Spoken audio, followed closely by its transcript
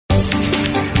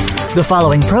The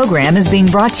following program is being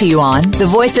brought to you on the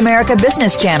Voice America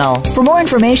Business Channel. For more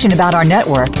information about our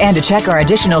network and to check our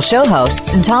additional show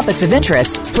hosts and topics of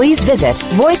interest, please visit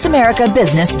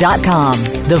voiceamericabusiness.com.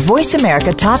 The Voice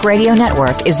America Talk Radio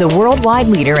Network is the worldwide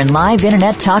leader in live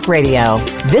Internet talk radio.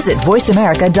 Visit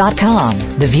voiceamerica.com.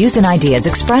 The views and ideas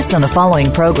expressed on the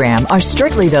following program are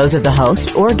strictly those of the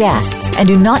host or guests and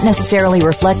do not necessarily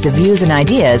reflect the views and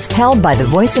ideas held by the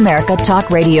Voice America Talk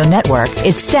Radio Network,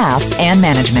 its staff, and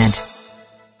management.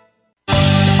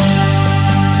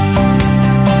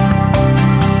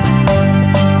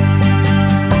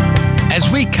 As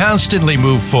we constantly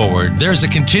move forward, there's a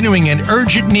continuing and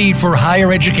urgent need for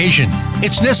higher education.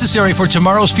 It's necessary for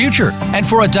tomorrow's future and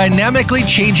for a dynamically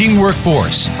changing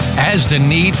workforce. As the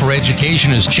need for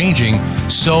education is changing,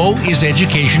 so is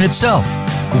education itself.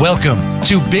 Welcome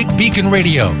to Big Beacon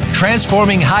Radio,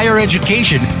 transforming higher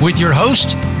education with your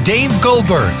host, Dave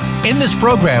Goldberg. In this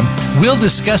program, we'll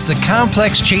discuss the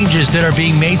complex changes that are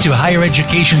being made to higher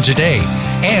education today,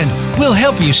 and we'll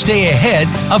help you stay ahead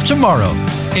of tomorrow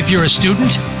if you're a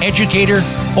student, educator,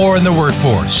 or in the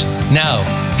workforce. Now,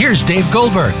 here's Dave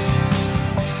Goldberg.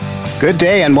 Good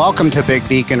day and welcome to Big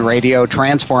Beacon Radio,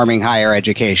 transforming higher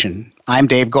education. I'm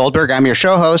Dave Goldberg. I'm your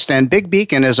show host, and Big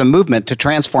Beacon is a movement to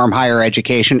transform higher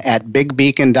education at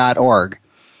bigbeacon.org.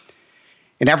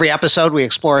 In every episode, we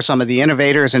explore some of the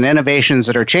innovators and innovations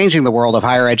that are changing the world of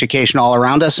higher education all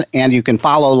around us, and you can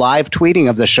follow live tweeting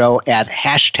of the show at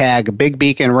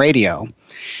 #BigBeaconRadio.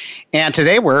 And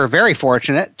today we're very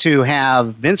fortunate to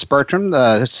have Vince Bertram,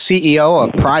 the CEO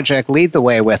of Project Lead the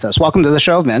Way, with us. Welcome to the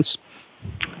show, Vince.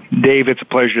 Dave, it's a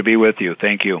pleasure to be with you.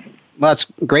 Thank you. Well, it's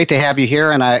great to have you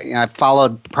here, and I've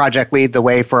followed Project Lead the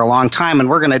Way for a long time, and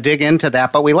we're going to dig into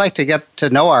that, but we like to get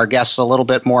to know our guests a little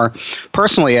bit more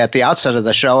personally at the outset of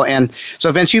the show. And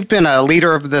so, Vince, you've been a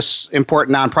leader of this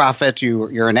important nonprofit.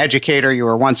 You're an educator. You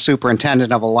were once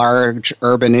superintendent of a large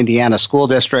urban Indiana school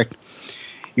district.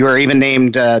 You were even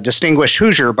named Distinguished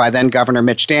Hoosier by then Governor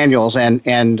Mitch Daniels,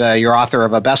 and you're author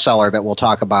of a bestseller that we'll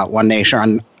talk about, One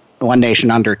Nation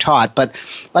Under Taught. But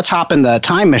let's hop in the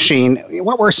time machine.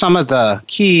 What were some of the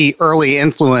key early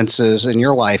influences in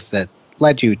your life that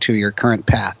led you to your current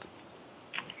path?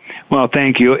 Well,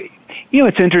 thank you. You know,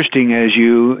 it's interesting as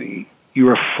you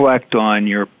reflect on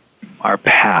our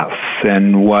paths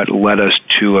and what led us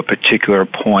to a particular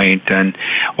point and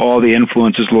all the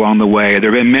influences along the way.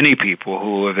 There have been many people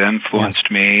who have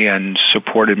influenced me and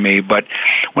supported me, but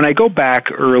when I go back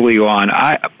early on,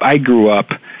 I grew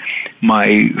up.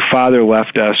 My father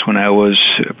left us when I was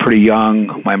pretty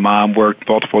young. My mom worked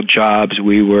multiple jobs.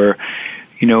 We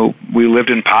lived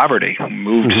in poverty,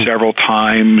 moved several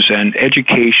times, and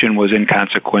education was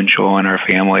inconsequential in our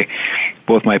family.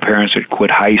 Both my parents had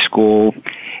quit high school.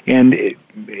 And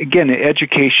again,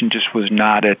 education just was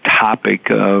not a topic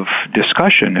of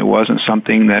discussion. It wasn't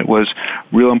something that was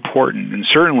real important. And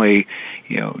certainly,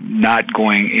 not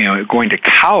going to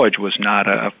college was not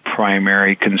a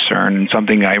primary concern and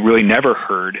something I really never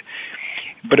heard.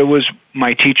 But it was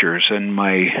my teachers and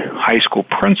my high school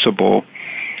principal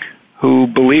who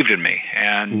believed in me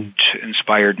and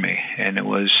inspired me. And it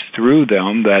was through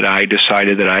them that I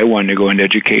decided that I wanted to go into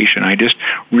education. I just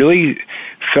really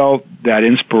felt that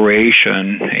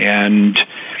inspiration and,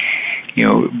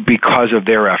 because of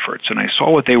their efforts. And I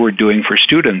saw what they were doing for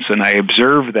students, and I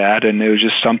observed that, and it was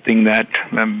just something that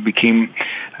became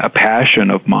a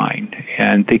passion of mine.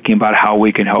 And thinking about how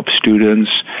we can help students,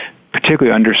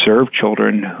 particularly underserved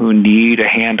children who need a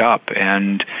hand up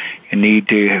and need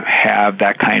to have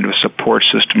that kind of support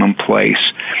system in place.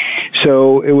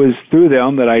 So it was through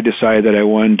them that I decided that I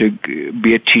wanted to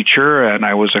be a teacher, and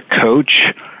I was a coach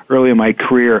early in my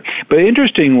career. But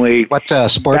interestingly, what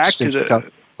sports did you coach?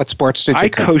 I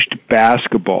coached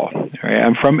basketball. Right?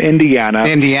 I'm from Indiana.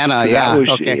 Indiana, so yeah.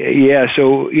 Okay. Yeah,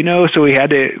 so we had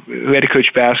to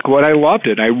coach basketball, and I loved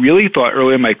it. I really thought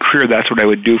early in my career that's what I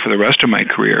would do for the rest of my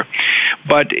career.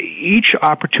 But each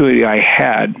opportunity I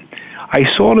had, I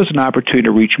saw it as an opportunity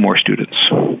to reach more students.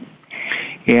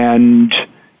 And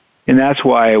that's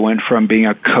why I went from being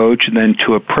a coach and then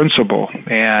to a principal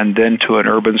and then to an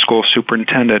urban school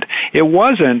superintendent. It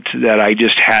wasn't that I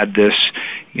just had this,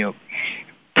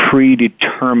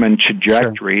 predetermined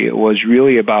trajectory. Sure. It was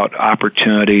really about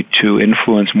opportunity to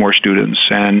influence more students.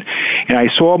 And I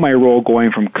saw my role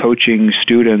going from coaching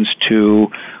students to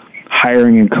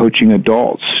hiring and coaching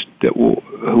adults who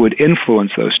would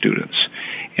influence those students.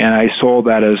 And I saw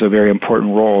that as a very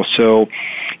important role. So,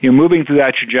 moving through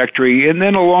that trajectory, and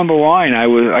then along the line,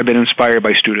 I've been inspired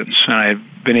by students, and I've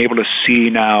been able to see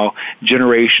now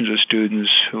generations of students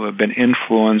who have been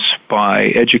influenced by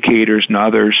educators and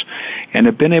others, and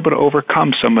have been able to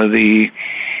overcome some of the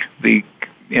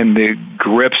in the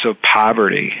grips of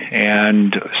poverty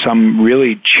and some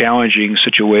really challenging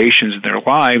situations in their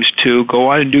lives to go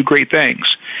on and do great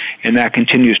things. And that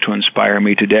continues to inspire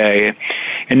me today.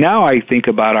 And now I think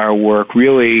about our work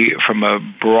really from a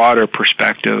broader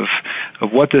perspective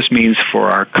of what this means for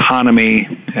our economy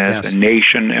as a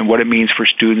nation and what it means for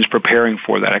students preparing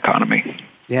for that economy.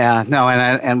 Yeah, no,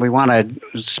 and we want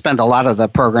to spend a lot of the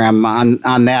program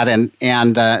on that,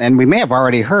 and we may have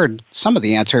already heard some of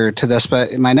the answer to this,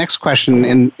 but my next question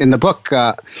in the book,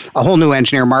 A Whole New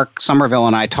Engineer, Mark Somerville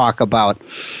and I talk about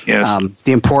the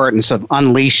importance of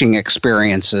unleashing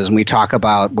experiences, and we talk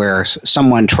about where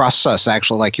someone trusts us,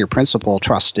 actually like your principal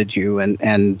trusted you,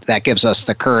 and that gives us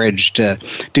the courage to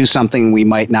do something we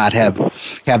might not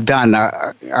have done.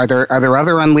 Are there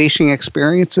other unleashing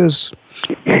experiences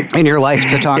in your life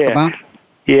to talk about?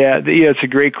 Yeah, it's a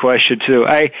great question too.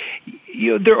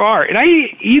 There are, and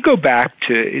you go back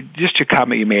to just a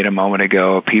comment you made a moment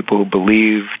ago: people who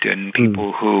believed, and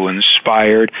people who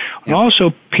inspired, and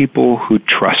also people who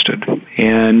trusted.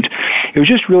 And it was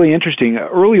just really interesting.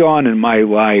 Early on in my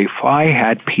life, I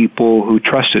had people who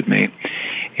trusted me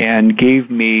and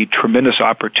gave me tremendous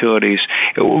opportunities.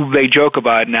 They joke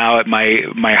about it now at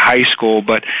my high school,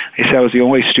 but they said I was the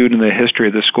only student in the history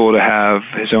of the school to have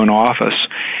his own office.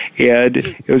 And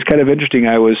it was kind of interesting.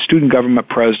 I was student government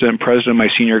president of my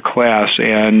senior class,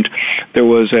 and there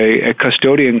was a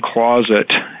custodian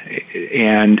closet,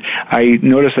 and I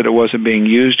noticed that it wasn't being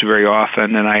used very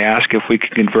often, and I asked if we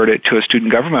could convert it to a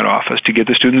student government office to get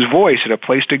the student's voice and a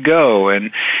place to go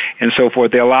and so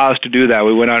forth. They allow us to do that.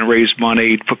 We went out and raised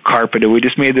money, put carpet, and we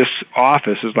just made this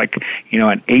office as like,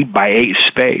 an 8x8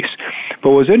 space. But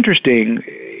what was interesting,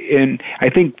 and I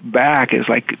think back, is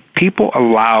like people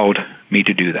allowed me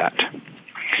to do that.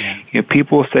 Yeah.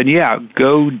 People said,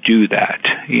 go do that.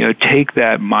 Take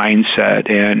that mindset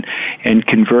and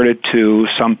convert it to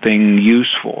something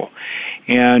useful.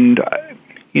 And,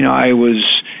 I was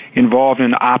involved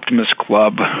in Optimist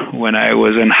Club when I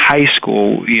was in high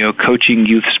school, coaching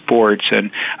youth sports,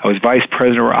 and I was vice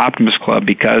president of Optimist Club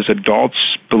because adults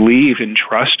believed and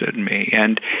trusted me.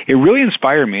 And it really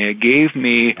inspired me. It gave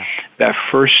me that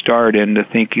first start into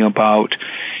thinking about,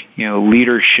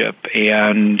 leadership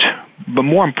but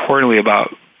more importantly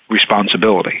about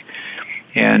responsibility.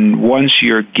 And once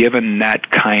you're given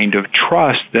that kind of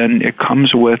trust, then it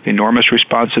comes with enormous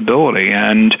responsibility.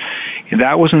 And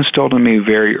that was instilled in me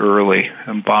very early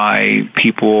by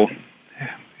people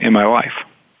in my life.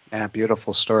 Yeah,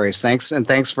 beautiful stories. Thanks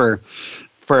for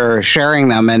sharing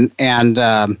them. And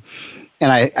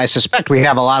I suspect we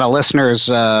have a lot of listeners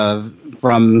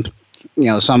from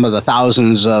some of the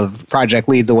thousands of Project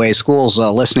Lead the Way schools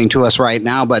listening to us right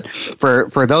now. But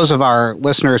for those of our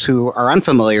listeners who are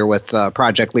unfamiliar with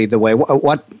Project Lead the Way,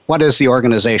 what is the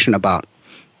organization about?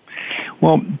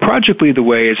 Well, Project Lead the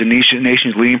Way is a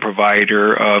nation's leading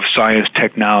provider of science,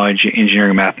 technology,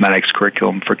 engineering, and mathematics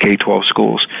curriculum for K-12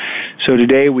 schools. So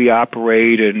today we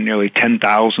operate in nearly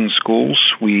 10,000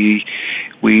 schools. We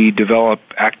develop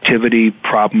activity,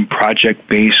 problem,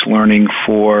 project-based learning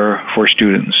for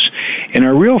students. And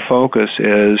our real focus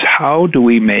is how do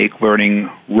we make learning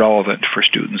relevant for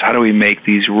students? How do we make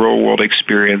these real-world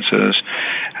experiences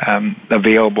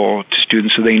available to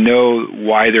students so they know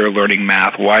why they're learning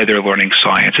math, why they're learning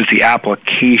science? It's the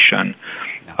application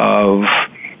of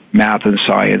math and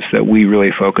science that we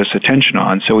really focus attention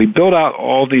on. So we build out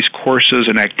all these courses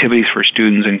and activities for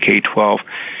students in K-12.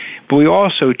 But we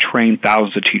also train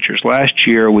thousands of teachers. Last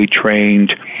year, we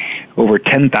trained over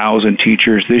 10,000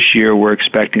 teachers. This year, we're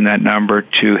expecting that number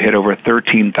to hit over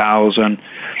 13,000.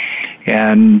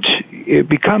 And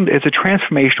it's a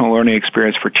transformational learning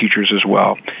experience for teachers as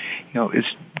well. It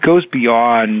goes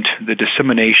beyond the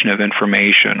dissemination of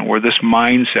information, or this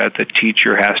mindset that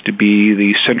teacher has to be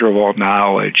the center of all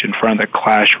knowledge in front of the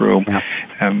classroom,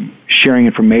 sharing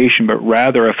information, but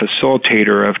rather a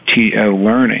facilitator of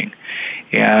learning.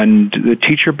 And the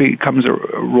teacher becomes a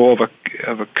role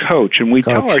of a coach. And we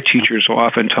tell our teachers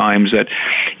oftentimes that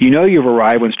you've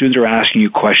arrived when students are asking you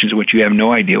questions which you have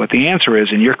no idea what the answer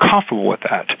is, and you're comfortable with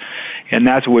that. And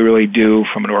that's what we really do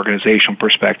from an organizational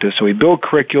perspective. So we build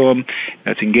curriculum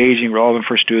that's engaging, relevant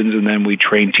for students, and then we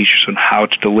train teachers on how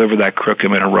to deliver that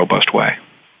curriculum in a robust way.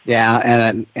 Yeah,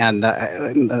 and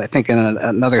I think in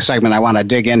another segment I want to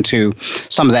dig into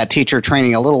some of that teacher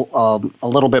training a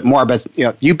little bit more. But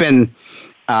you've been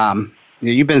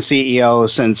CEO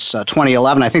since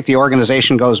 2011. I think the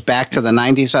organization goes back to the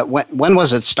 90s. When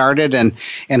was it started, and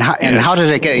how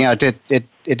did it get?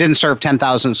 It didn't serve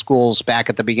 10,000 schools back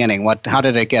at the beginning. How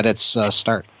did it get its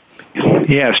start?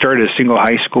 Yeah, it started at a single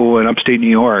high school in upstate New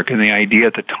York, and the idea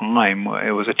at the time,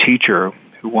 it was a teacher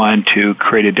who wanted to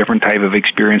create a different type of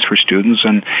experience for students,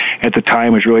 and at the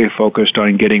time was really focused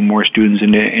on getting more students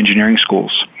into engineering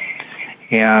schools.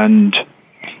 And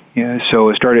so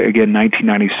it started again in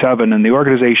 1997, and the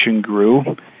organization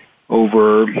grew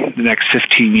over the next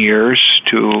 15 years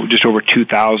to just over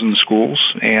 2,000 schools,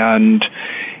 and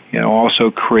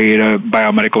also create a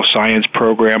biomedical science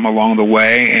program along the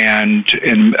way, and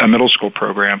in a middle school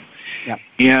program. Yep.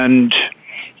 And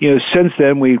since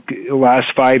then, the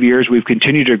last 5 years, we've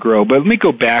continued to grow. But let me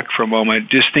go back for a moment,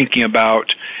 just thinking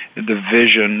about the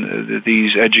vision that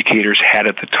these educators had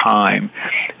at the time.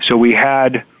 So we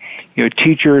had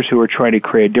teachers who were trying to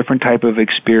create a different type of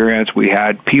experience. We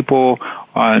had people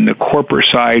on the corporate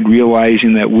side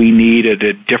realizing that we needed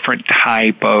a different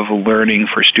type of learning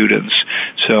for students.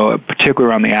 So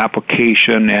particularly around the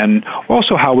application, and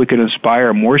also how we could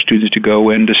inspire more students to go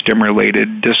into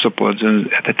STEM-related disciplines,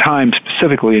 and at the time,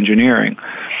 specifically engineering.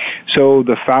 So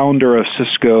the founder of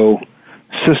Cisco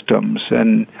Systems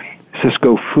and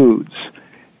Cisco Foods,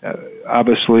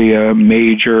 obviously a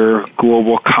major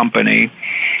global company,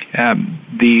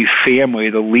 the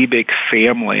Liebig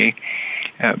family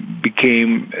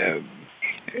became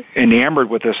enamored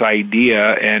with this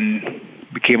idea and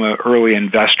became an early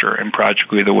investor in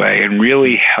Project Lead the Way, and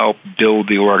really helped build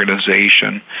the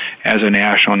organization as a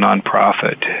national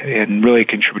nonprofit, and really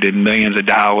contributed millions of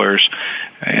dollars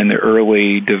in the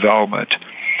early development,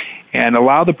 and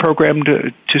allowed the program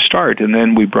to start. And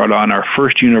then we brought on our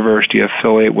first university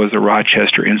affiliate, was the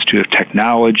Rochester Institute of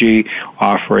Technology,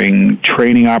 offering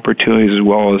training opportunities as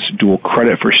well as dual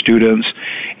credit for students.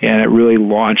 And it really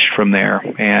launched from there,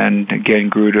 and again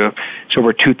grew to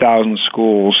over 2,000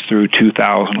 schools through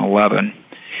 2011.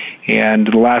 And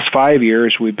in the last 5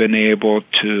 years, we've been able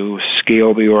to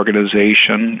scale the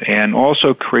organization and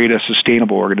also create a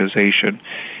sustainable organization,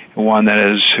 one that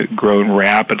has grown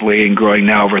rapidly and growing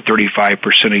now over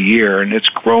 35% a year. And it's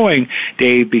growing,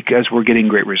 Dave, because we're getting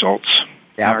great results.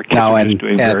 Yeah, our kids are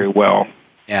doing very well.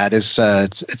 Yeah, it is.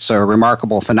 It's a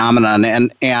remarkable phenomenon,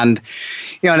 and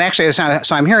actually,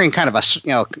 so I'm hearing kind of a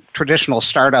traditional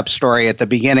startup story at the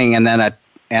beginning, and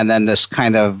then this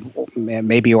kind of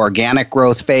maybe organic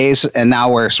growth phase, and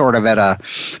now we're sort of at a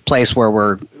place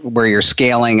where you're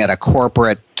scaling at a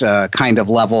corporate kind of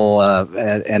level,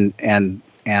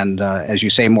 and as you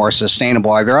say, more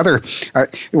sustainable. Are there other?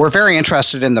 We're very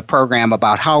interested in the program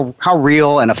about how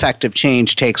real and effective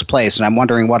change takes place, and I'm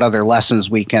wondering what other lessons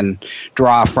we can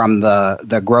draw from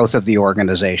the growth of the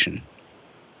organization.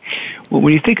 Well,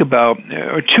 when you think about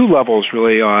two levels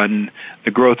really on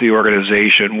the growth of the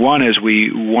organization, one is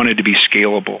we wanted to be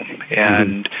scalable,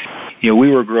 and we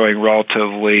were growing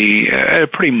relatively at a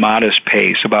pretty modest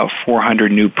pace, about 400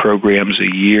 new programs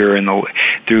a year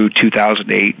through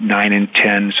 2008, 9, and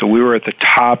 10. So we were at the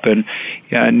top, and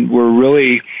we're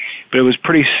really, but it was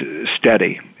pretty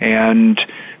steady. And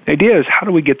the idea is, how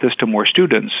do we get this to more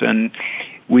students? And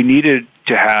we needed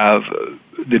to have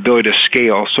the ability to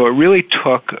scale. So it really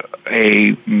took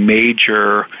a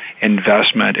major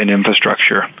investment in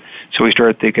infrastructure. So we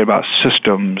started thinking about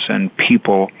systems and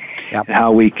people, and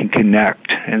how we can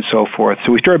connect and so forth.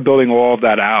 So we started building all of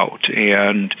that out.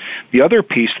 And the other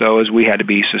piece, though, is we had to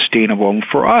be sustainable. And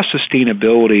for us,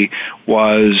 sustainability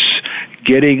was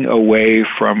getting away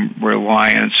from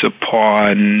reliance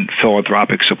upon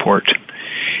philanthropic support.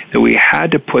 That we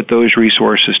had to put those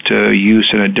resources to use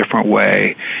in a different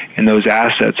way, and those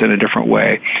assets in a different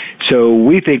way. So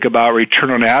we think about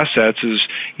return on assets as,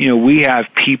 we have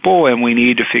people, and we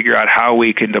need to figure out how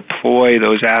we can deploy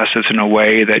those assets in a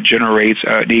way that generates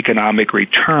an economic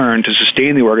return to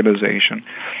sustain the organization.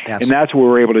 Yes. And that's what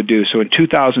we're able to do. So in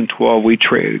 2012, we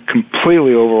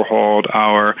completely overhauled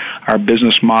our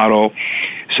business model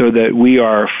so that we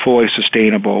are fully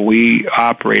sustainable. We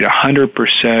operate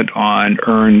 100% on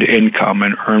earned income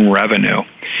and earned revenue.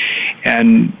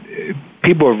 And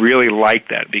people really like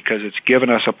that because it's given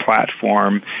us a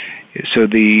platform. So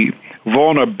the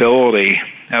vulnerability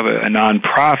of a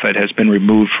nonprofit has been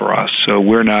removed for us. So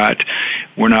we're not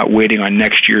waiting on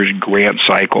next year's grant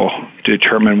cycle to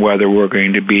determine whether we're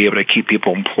going to be able to keep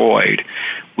people employed.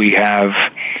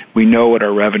 We know what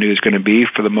our revenue is going to be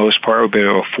for the most part. We'll be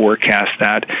able to forecast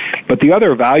that. But the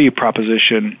other value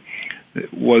proposition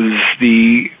was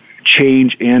the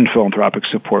change in philanthropic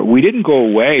support. We didn't go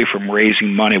away from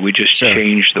raising money. We just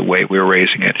changed the way we were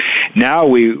raising it. Now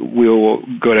we will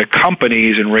go to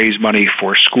companies and raise money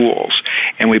for schools,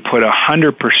 and we put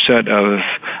 100%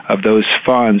 of those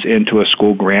funds into a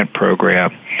school grant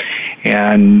program.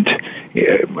 And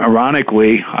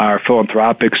ironically, our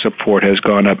philanthropic support has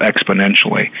gone up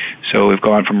exponentially. So we've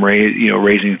gone from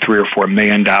raising $3 or $4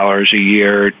 million a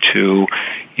year to,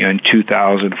 in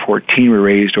 2014 we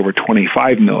raised over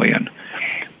 $25 million.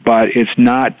 But it's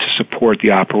not to support the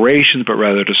operations, but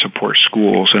rather to support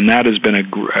schools. And that has been a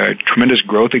tremendous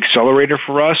growth accelerator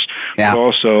for us, but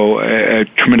also a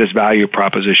tremendous value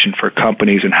proposition for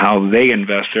companies and how they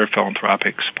invest their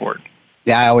philanthropic support.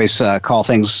 Yeah, I always call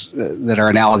things that are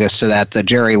analogous to that the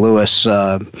Jerry Lewis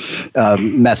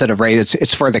method of raise.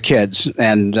 It's for the kids,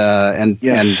 and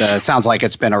it sounds like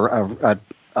it's been a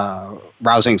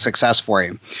rousing success for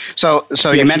you. So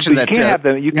you mentioned that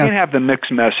you can't have the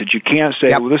mixed message. You can't say,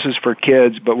 well, this is for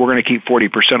kids, but we're going to keep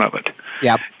 40% of it.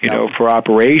 For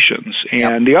operations.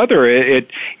 And the other,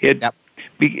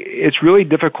 it's really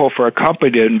difficult for a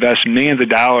company to invest millions of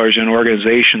dollars in an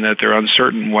organization that they're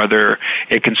uncertain whether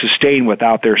it can sustain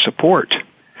without their support.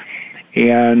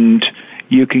 And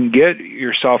you can get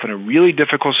yourself in a really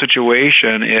difficult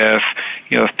situation if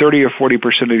 30 or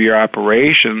 40% of your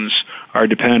operations are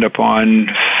dependent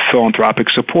upon philanthropic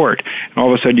support. And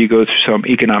all of a sudden you go through some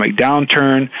economic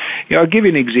downturn. I'll give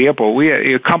you an example.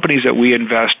 We companies that we are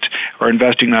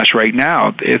investing in us right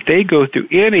now, if they go through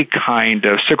any kind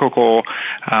of cyclical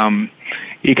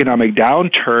economic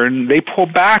downturn, they pull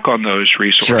back on those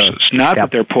resources. Sure. Not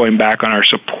that they're pulling back on our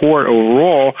support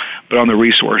overall, but on the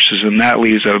resources, and that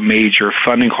leaves a major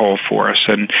funding hole for us.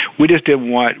 And we just feel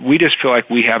like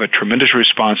we have a tremendous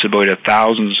responsibility to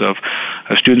thousands of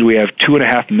students. We have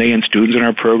 2.5 million students in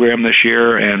our program this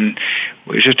year, and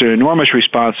it's just an enormous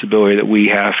responsibility that we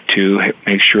have to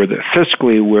make sure that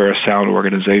fiscally we're a sound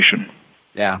organization.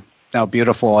 Yeah, no,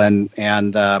 beautiful. And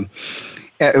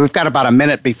we've got about a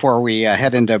minute before we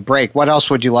head into break. What else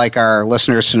would you like our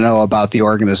listeners to know about the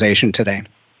organization today?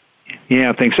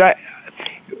 Yeah, thanks.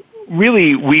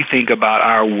 Really, we think about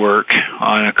our work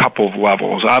on a couple of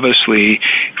levels. Obviously,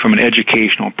 from an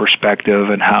educational perspective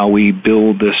and how we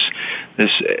build this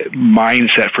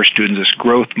mindset for students, this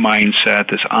growth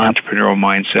mindset, this entrepreneurial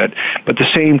mindset. But at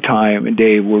the same time,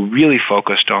 Dave, we're really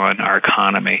focused on our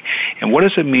economy. And what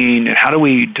does it mean, and how do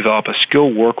we develop a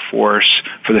skilled workforce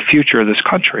for the future of this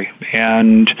country?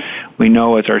 And we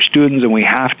know it's our students, and we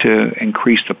have to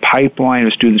increase the pipeline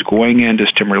of students going into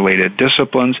STEM-related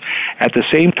disciplines. At the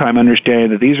same time, understanding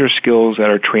that these are skills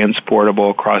that are transportable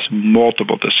across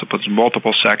multiple disciplines,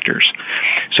 multiple sectors.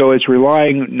 So it's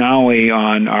relying not only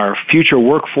on our future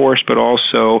workforce, but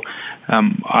also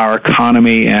our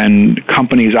economy, and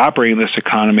companies operating this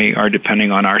economy are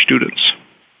depending on our students.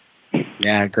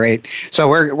 Yeah, great. So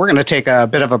we're going to take a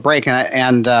bit of a break,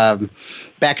 and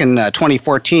back in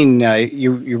 2014,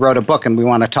 you wrote a book, and we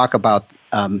want to talk about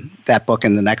that book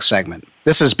in the next segment.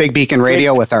 This is Big Beacon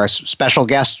Radio with our special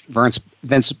guest,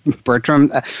 Vince Bertram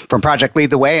from Project Lead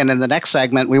the Way, and in the next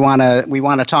segment, we want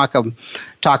to talk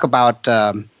about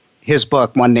his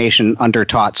book, One Nation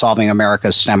Undertaught, Solving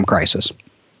America's STEM Crisis.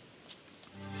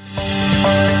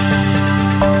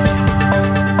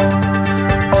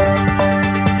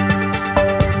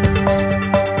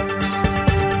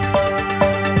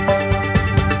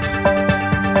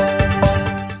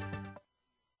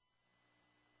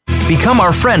 Become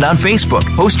our friend on Facebook.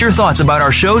 Post your thoughts about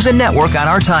our shows and network on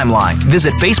our timeline.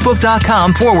 Visit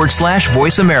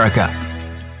facebook.com/Voice America.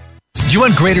 Do you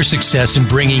want greater success in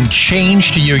bringing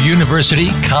change to your university,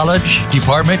 college,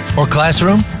 department, or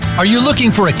classroom? Are you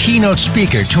looking for a keynote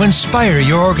speaker to inspire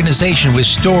your organization with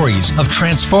stories of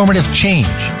transformative change?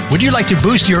 Would you like to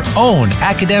boost your own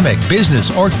academic, business,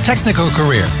 or technical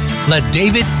career? Let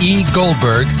David E.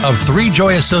 Goldberg of Three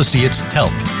Joy Associates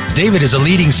help. David is a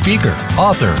leading speaker,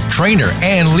 author, trainer,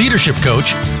 and leadership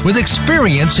coach with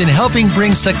experience in helping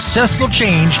bring successful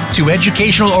change to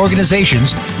educational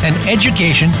organizations and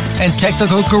education and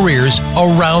technical careers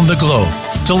around the globe.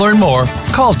 To learn more,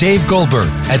 call Dave Goldberg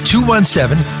at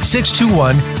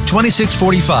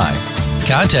 217-621-2645.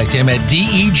 Contact him at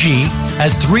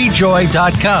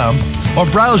deg@threejoy.com or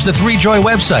browse the 3Joy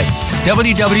website,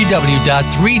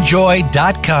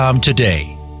 www.3joy.com today.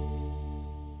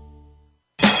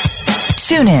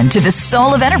 Tune in to The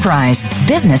Soul of Enterprise,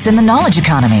 Business in the Knowledge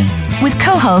Economy, with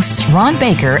co-hosts Ron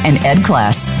Baker and Ed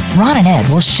Kless. Ron and Ed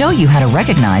will show you how to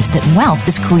recognize that wealth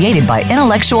is created by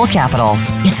intellectual capital.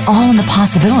 It's all in the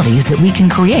possibilities that we can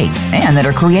create and that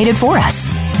are created for us.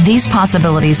 These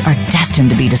possibilities are destined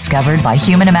to be discovered by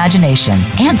human imagination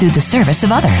and through the service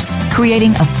of others,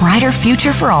 creating a brighter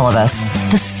future for all of us.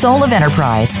 The Soul of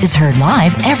Enterprise is heard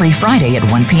live every Friday at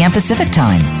 1 p.m. Pacific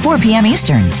Time, 4 p.m.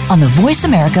 Eastern on the Voice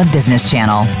America Business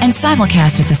Channel, and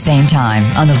simulcast at the same time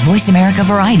on the Voice America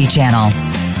Variety Channel.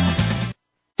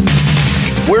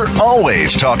 We're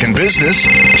always talking business.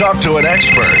 Talk to an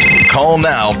expert. Call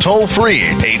now toll free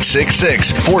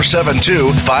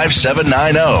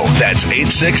 866-472-5790. That's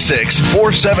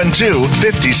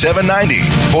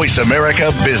 866-472-5790. Voice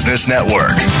America Business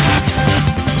Network.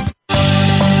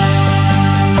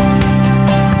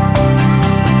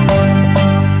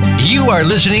 You are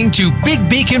listening to Big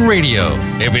Beacon Radio.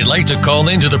 If you'd like to call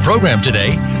into the program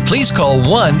today, please call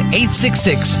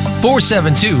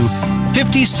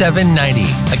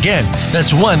 1-866-472-5790. Again,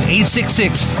 that's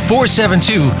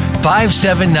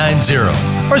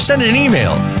 1-866-472-5790. Or send an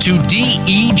email to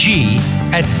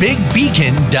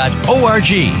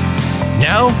deg@bigbeacon.org.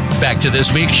 Now, back to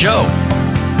this week's show.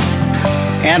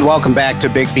 And welcome back to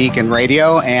Big Beacon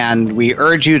Radio. And we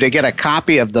urge you to get a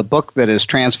copy of the book that is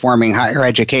transforming higher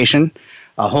education,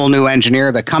 A Whole New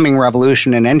Engineer, The Coming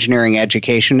Revolution in Engineering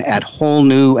Education at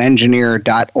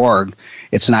wholenewengineer.org.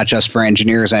 It's not just for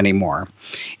engineers anymore.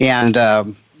 And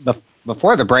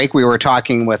before the break, we were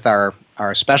talking with our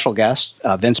special guest,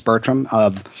 Vince Bertram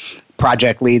of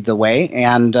Project Lead the Way.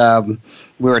 And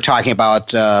we were talking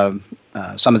about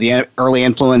some of the early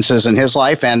influences in his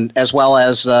life, and as well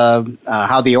as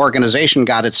how the organization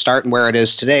got its start and where it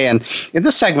is today. And in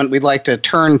this segment, we'd like to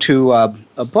turn to a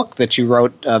book that you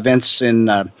wrote, Vince, in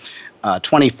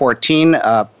 2014,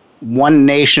 One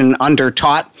Nation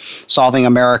Undertaught, Solving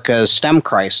America's STEM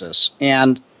Crisis.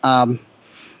 And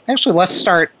actually, let's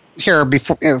start here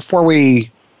before we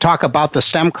talk about the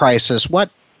STEM crisis. What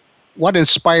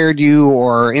inspired you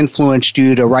or influenced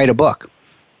you to write a book?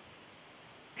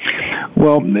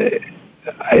 Well,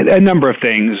 a number of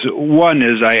things. One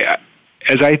is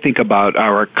as I think about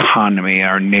our economy,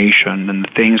 our nation, and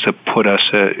the things that put us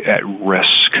at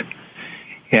risk,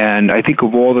 and I think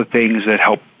of all the things that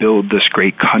helped build this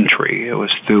great country. It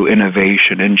was through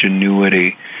innovation,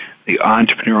 ingenuity, the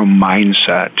entrepreneurial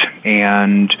mindset,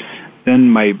 and then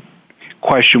my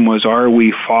question was, are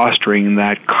we fostering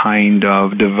that kind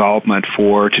of development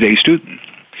for today's students?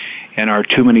 And are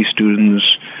too many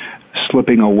students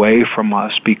slipping away from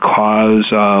us because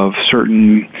of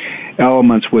certain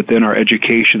elements within our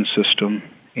education system?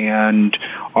 And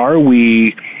are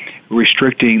we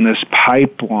restricting this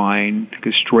pipeline,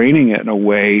 constraining it in a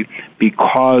way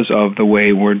because of the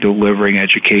way we're delivering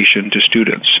education to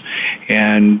students?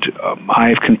 And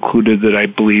I've concluded that I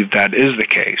believe that is the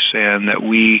case and that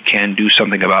we can do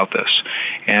something about this.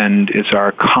 And it's our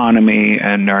economy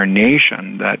and our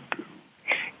nation that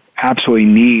absolutely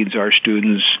needs our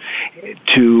students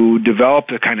to develop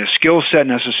the kind of skill set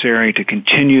necessary to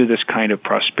continue this kind of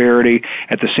prosperity.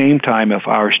 At the same time, if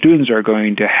our students are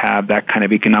going to have that kind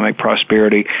of economic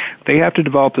prosperity, they have to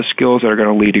develop the skills that are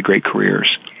going to lead to great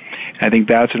careers. I think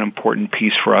that's an important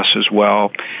piece for us as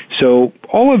well. So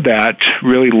all of that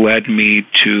really led me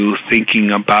to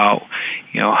thinking about,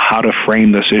 how to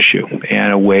frame this issue in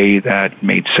a way that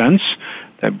made sense,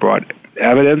 that brought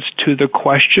evidence to the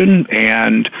question,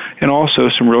 and also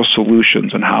some real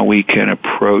solutions on how we can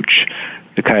approach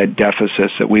the kind of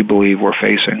deficits that we believe we're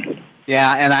facing.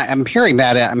 Yeah, and I'm hearing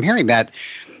that.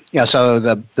 So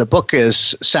the book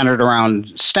is centered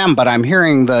around STEM, but I'm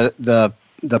hearing the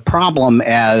problem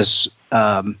as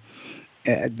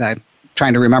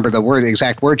trying to remember the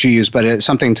exact words you used, but it's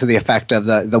something to the effect of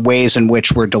the ways in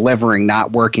which we're delivering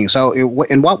not working. So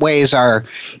in what ways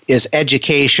is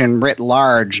education writ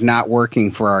large not working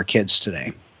for our kids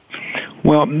today?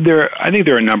 Well, I think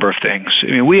there are a number of things. I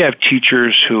mean, we have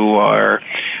teachers who are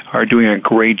doing a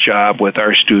great job with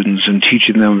our students and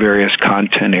teaching them various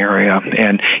content area.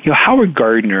 And Howard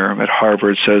Gardner at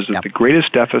Harvard says that the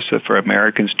greatest deficit for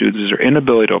American students is their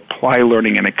inability to apply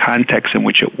learning in a context in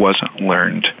which it wasn't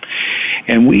learned.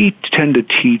 And we tend to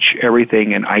teach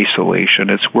everything in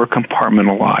isolation. We're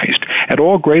compartmentalized at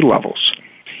all grade levels.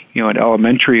 In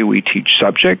elementary, we teach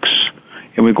subjects,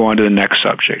 and we go on to the next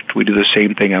subject. We do the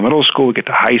same thing in middle school. We get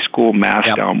to high school,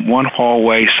 math down one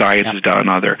hallway, science is down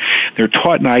another. They're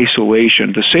taught in isolation.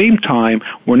 At the same time,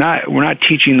 we're not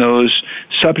teaching those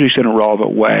subjects in a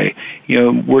relevant way.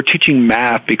 We're teaching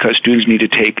math because students need to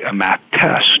take a math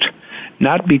test,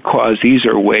 not because these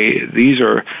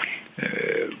are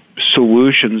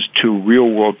solutions to real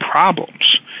world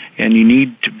problems. And you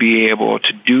need to be able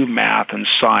to do math and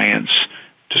science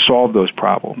to solve those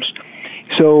problems.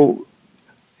 So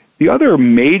the other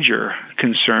major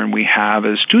concern we have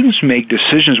is students make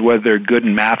decisions whether they're good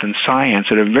in math and science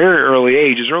at a very early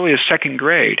age, as early as second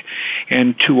grade.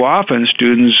 And too often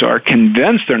students are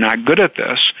convinced they're not good at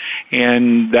this,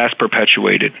 and that's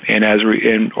perpetuated. And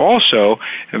and also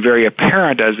very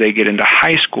apparent as they get into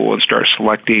high school and start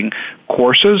selecting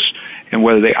courses, and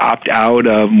whether they opt out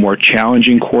of more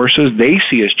challenging courses, they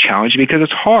see as challenging because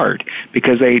it's hard,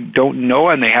 because they don't know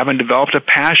and they haven't developed a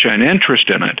passion and interest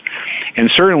in it.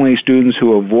 And certainly students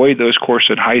who avoid those courses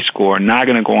in high school are not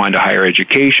going to go on to higher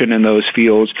education in those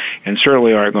fields, and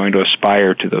certainly aren't going to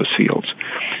aspire to those fields.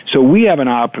 So we have an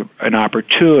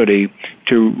opportunity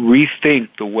to rethink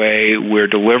the way we're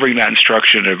delivering that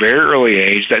instruction at a very early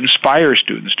age that inspires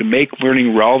students, to make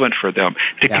learning relevant for them,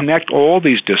 to connect all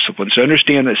these disciplines, to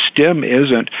understand that STEM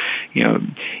isn't,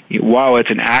 while it's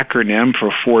an acronym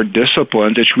for 4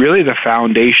 disciplines, it's really the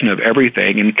foundation of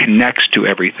everything and connects to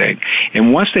everything.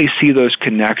 And once they see those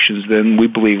connections, then we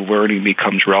believe learning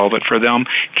becomes relevant for them.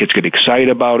 Kids get excited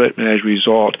about it, and as a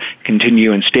result,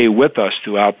 continue and stay with us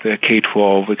throughout the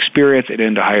K-12 experience and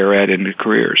into higher ed and into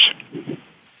careers.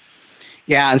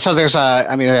 Yeah, and so there's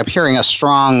I'm hearing a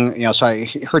strong, so I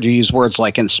heard you use words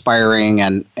like inspiring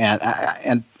and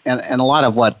a lot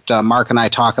of what Mark and I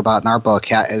talk about in our book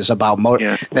is about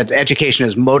that education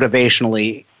is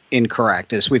motivationally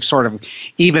incorrect. Is we've sort of,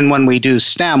 even when we do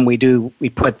STEM, we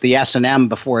put the S and M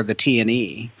before the T and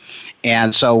E,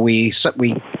 and so we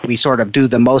sort of do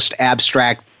the most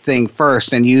abstract thing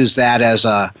first and use that as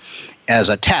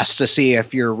a test to see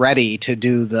if you're ready to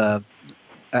do the.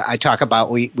 I talk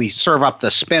about we serve up the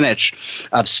spinach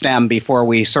of STEM before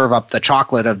we serve up the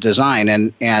chocolate of design,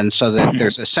 and so that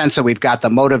there's a sense that we've got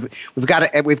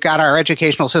our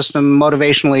educational system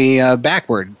motivationally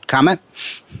backward. Comment?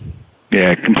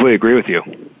 Yeah, I completely agree with you.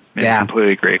 I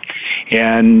completely agree.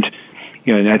 And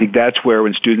and I think that's where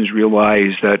when students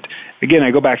realize that, again,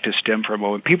 I go back to STEM for a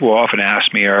moment. People often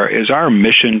ask me, is our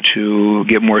mission to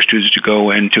get more students to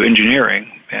go into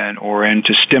engineering or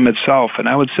into STEM itself? And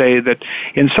I would say that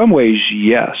in some ways,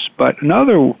 yes. But in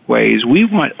other ways, we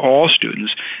want all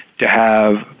students to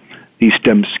have these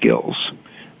STEM skills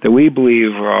that we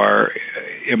believe are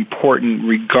important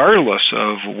regardless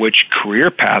of which career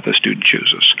path a student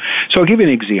chooses. So I'll give you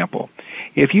an example.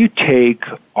 If you take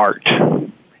art,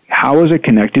 how is it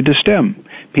connected to STEM?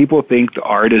 People think the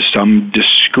art is some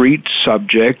discrete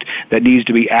subject that needs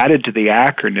to be added to the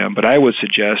acronym, but I would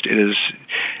suggest it is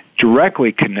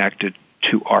directly connected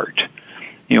to art.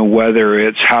 Whether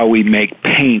it's how we make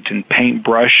paint and paint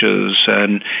brushes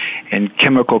and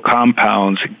chemical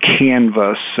compounds, and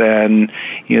canvas, and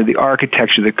the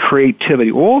architecture, the creativity,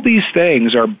 all these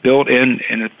things are built in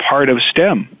a part of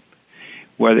STEM.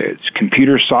 Whether it's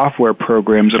computer software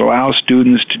programs that allow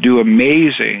students to do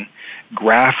amazing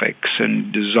graphics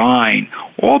and design,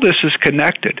 all this is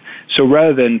connected. So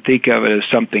rather than think of it as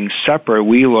something separate,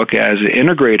 we look at it as an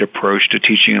integrated approach to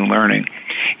teaching and learning.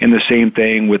 And the same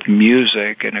thing with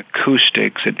music and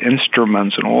acoustics and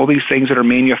instruments and all these things that are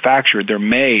manufactured. They're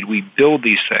made. We build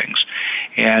these things.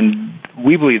 And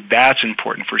we believe that's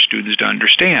important for students to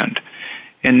understand.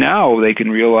 And now they can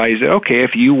realize that, okay,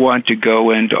 if you want to go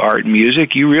into art and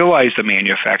music, you realize the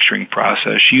manufacturing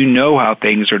process. You know how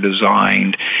things are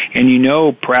designed, and you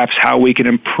know perhaps how we can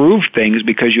improve things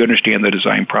because you understand the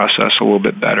design process a little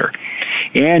bit better.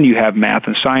 And you have math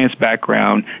and science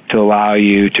background to allow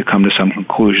you to come to some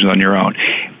conclusions on your own.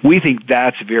 We think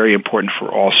that's very important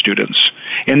for all students.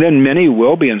 And then many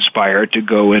will be inspired to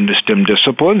go into STEM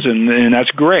disciplines, and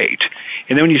that's great.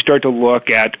 And then when you start to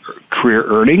look at career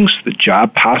earnings, the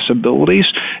job possibilities,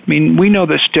 we know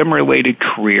that STEM-related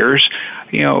careers,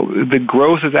 the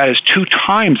growth of that is 2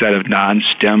 times that of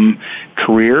non-STEM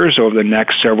careers over the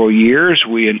next several years.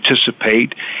 We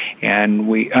anticipate,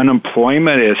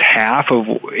 unemployment is half of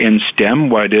in STEM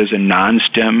what it is in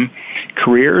non-STEM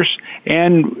careers,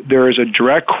 and there is a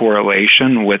direct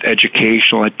correlation with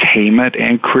educational attainment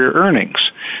and career earnings.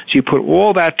 So you put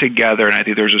all that together, and I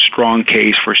think there's a strong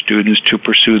case for students to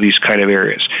pursue these kind of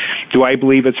areas. Do I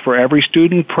believe it's for every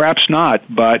student? Perhaps not,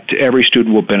 but every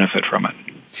student will benefit from it.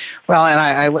 Well, and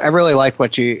I really like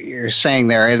what you're saying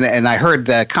there, and I heard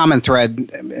the common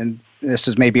thread, and this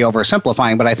is maybe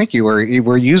oversimplifying, but I think you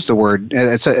used the word.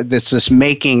 It's this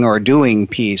making or doing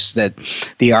piece that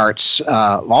the arts,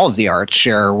 all of the arts,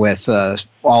 share with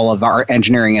all of our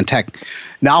engineering and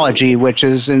technology, which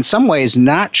is in some ways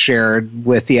not shared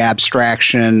with the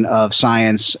abstraction of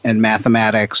science and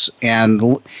mathematics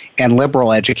and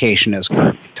liberal education is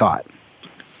currently taught.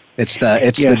 It's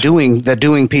the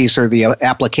doing piece or the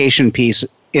application piece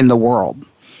in the world.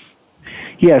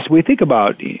 Yes, we think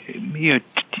about to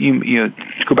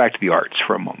go back to the arts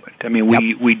for a moment.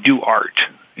 We do art,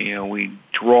 We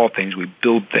draw things, we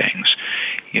build things,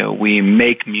 we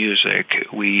make music,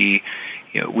 we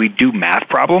do math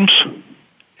problems.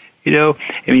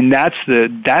 That's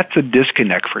a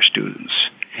disconnect for students.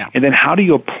 Yeah. And then how do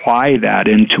you apply that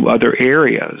into other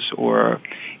areas or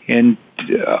in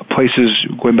places,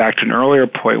 going back to an earlier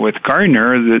point with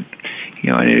Gardner, that,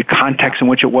 in a context in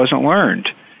which it wasn't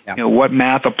learned. Yeah. What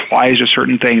math applies to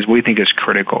certain things we think is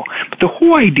critical. But the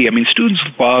whole idea, students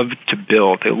love to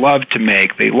build, they love to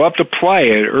make, they love to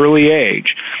play at an early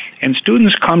age. And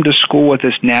students come to school with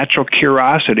this natural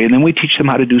curiosity, and then we teach them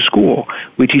how to do school.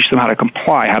 We teach them how to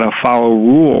comply, how to follow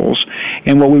rules.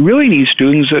 And what we really need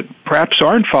students that perhaps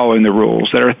aren't following the rules,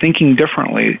 that are thinking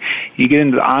differently. You get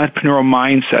into the entrepreneurial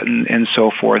mindset and so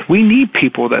forth. We need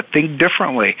people that think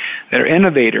differently, that are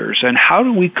innovators. And how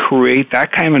do we create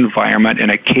that kind of environment in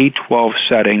a K-12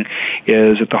 setting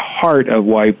is at the heart of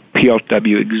why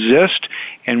PLTW exists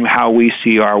and how we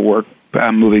see our work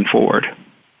moving forward.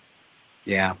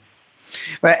 Yeah.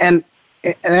 And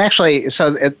actually,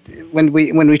 when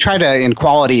we try to, in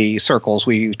quality circles,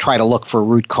 we try to look for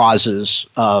root causes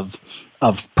of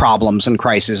problems and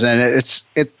crises, and it's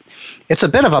a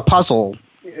bit of a puzzle,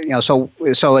 So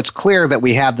it's clear that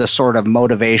we have this sort of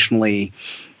motivationally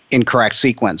incorrect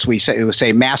sequence. We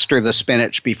say master the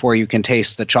spinach before you can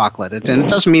taste the chocolate. And it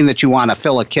doesn't mean that you want to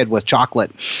fill a kid with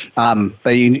chocolate,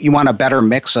 but you want a better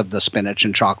mix of the spinach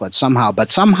and chocolate somehow. But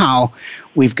somehow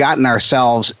we've gotten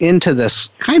ourselves into this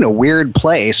kind of weird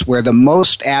place where the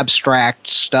most abstract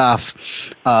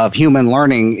stuff of human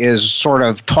learning is sort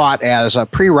of taught as a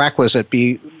prerequisite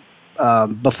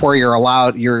before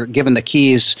you're given the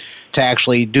keys to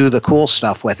actually do the cool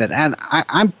stuff with it. And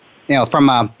I'm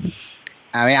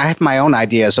I have my own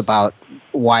ideas about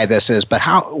why this is, but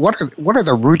what are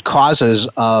the root causes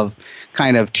of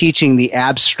kind of teaching the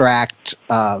abstract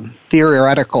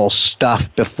theoretical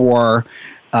stuff before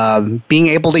being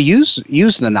able to use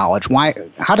the knowledge?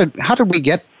 How did we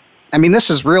get? This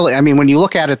is really, when you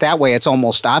look at it that way, it's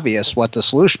almost obvious what the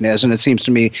solution is, and it seems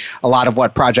to me a lot of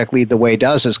what Project Lead the Way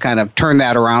does is kind of turn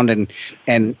that around and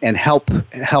help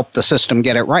the system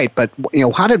get it right. But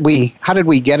how did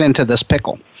we get into this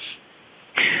pickle?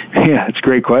 Yeah, it's a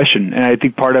great question. And I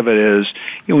think part of it is,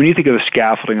 when you think of the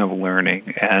scaffolding of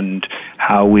learning and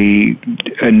how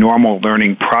a normal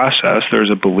learning process, there's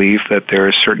a belief that there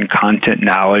is certain content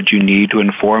knowledge you need to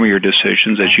inform your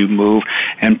decisions as you move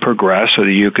and progress so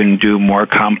that you can do more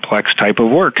complex type of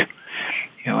work.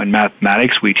 In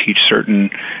mathematics, we teach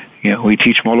we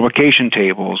teach multiplication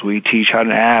tables, we teach how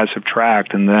to add,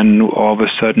 subtract, and then all of a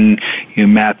sudden,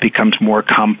 math becomes more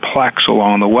complex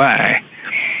along the way.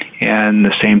 And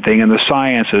the same thing in the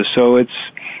sciences. So it's,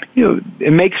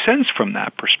 it makes sense from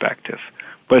that perspective,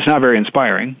 but it's not very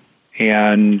inspiring,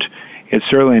 and it's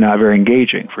certainly not very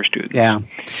engaging for students. Yeah.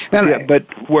 But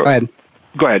go ahead.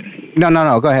 Go ahead.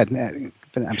 No, go ahead.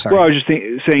 I'm sorry. Well, I was just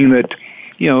saying that,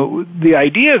 the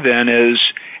idea then is,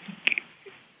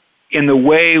 in the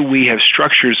way we have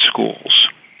structured schools,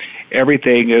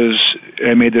 everything is,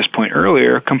 I made this point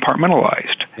earlier,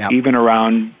 compartmentalized, even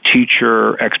around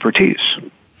teacher expertise.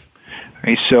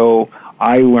 Okay, so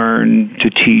I learned to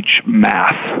teach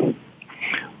math.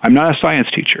 I'm not a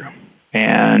science teacher,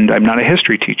 and I'm not a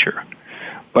history teacher,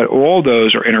 but all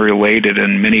those are interrelated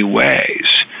in many ways,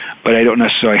 but I don't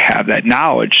necessarily have that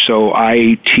knowledge, so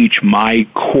I teach my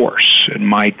course and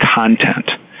my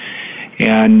content.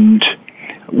 And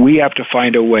we have to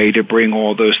find a way to bring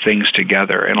all those things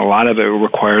together, and a lot of it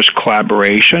requires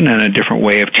collaboration and a different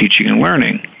way of teaching and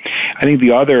learning. I think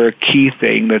the other key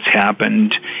thing that's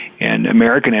happened in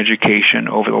American education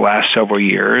over the last several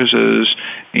years is,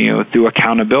 through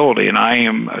accountability, and I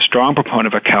am a strong proponent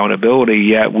of accountability,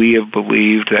 yet we have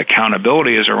believed that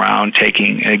accountability is around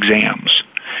taking exams.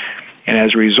 And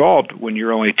as a result, when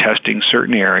you're only testing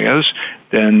certain areas,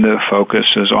 then the focus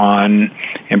is on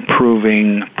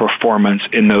improving performance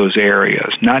in those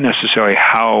areas, not necessarily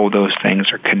how those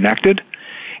things are connected,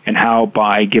 and how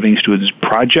by giving students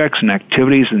projects and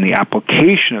activities and the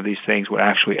application of these things would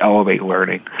actually elevate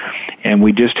learning. And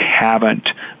we just haven't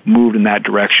moved in that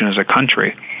direction as a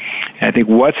country. And I think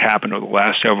what's happened over the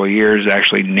last several years has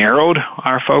actually narrowed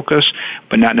our focus,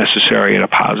 but not necessarily in a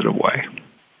positive way.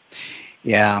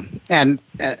 Yeah, and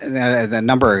the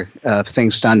number of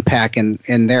things to unpack in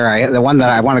there. The one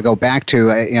that I want to go back to,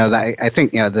 I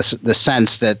think the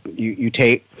sense that you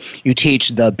teach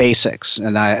the basics,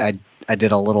 and I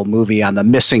did a little movie on the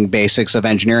missing basics of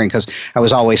engineering because I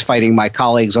was always fighting my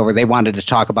colleagues over. They wanted to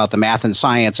talk about the math and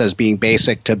science as being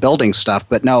basic to building stuff,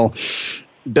 but no.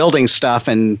 Building stuff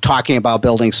and talking about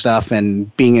building stuff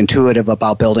and being intuitive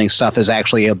about building stuff is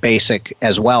actually a basic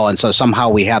as well. And so somehow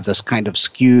we have this kind of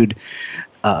skewed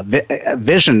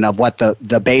vision of what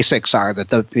the basics are,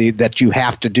 that you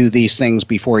have to do these things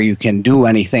before you can do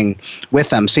anything with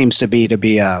them, seems to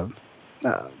be a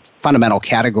fundamental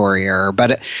category error.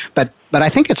 But I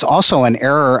think it's also an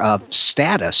error of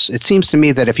status. It seems to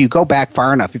me that if you go back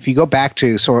far enough, if you go back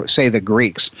to say the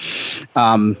Greeks,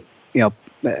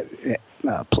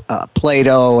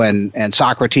 Plato and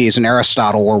Socrates and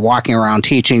Aristotle were walking around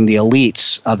teaching the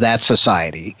elites of that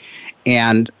society,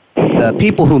 and the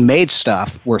people who made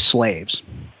stuff were slaves.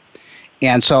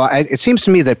 And so it seems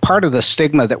to me that part of the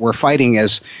stigma that we're fighting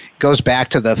goes back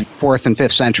to the 4th and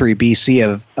 5th century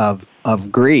BC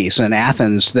of Greece and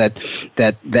Athens,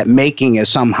 that making is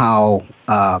somehow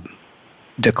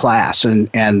declass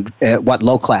and what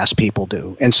low class people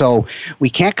do. And so we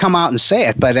can't come out and say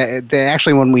it, but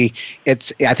actually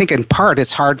I think in part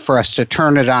it's hard for us to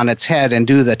turn it on its head and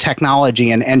do the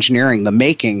technology and engineering, the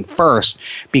making first,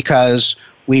 because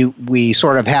we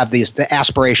sort of have the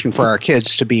aspiration for our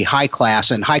kids to be high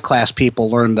class, and high class people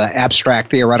learn the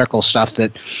abstract theoretical stuff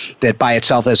that by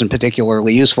itself isn't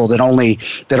particularly useful, that only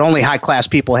high class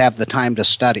people have the time to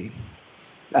study.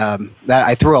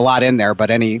 I threw a lot in there, but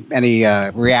any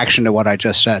reaction to what I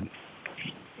just said?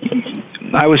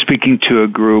 I was speaking to a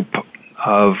group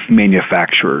of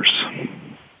manufacturers,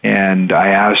 and I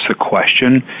asked the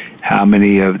question, how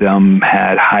many of them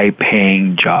had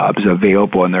high-paying jobs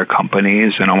available in their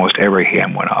companies, and almost every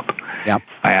hand went up. Yep.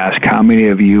 I asked, how many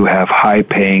of you have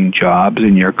high-paying jobs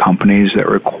in your companies that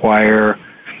require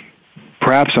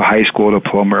perhaps a high school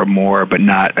diploma or more, but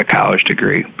not a college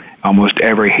degree? Almost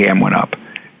every hand went up.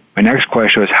 My next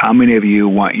question was, how many of you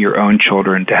want your own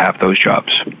children to have those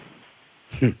jobs?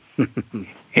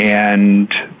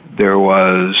 And there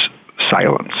was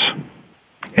silence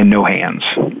and no hands.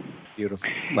 Beautiful.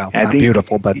 Well, not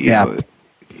beautiful, but yeah.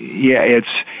 It's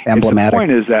emblematic. The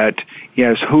point is that,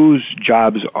 yes, whose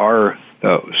jobs are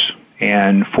those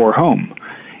and for whom?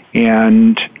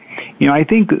 And, I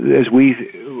think as we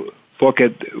look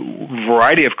at a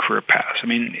variety of career paths,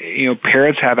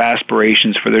 parents have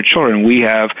aspirations for their children.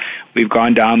 We've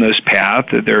gone down this path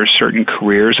that there are certain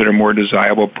careers that are more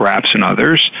desirable perhaps than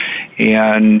others.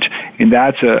 And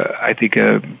that's I think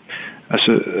a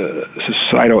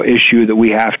societal issue that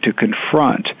we have to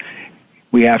confront.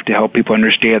 We have to help people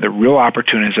understand the real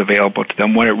opportunities available to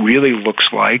them, what it really looks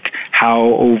like, how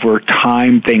over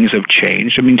time things have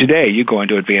changed. Today you go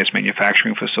into advanced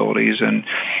manufacturing facilities and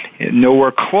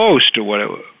nowhere close to what it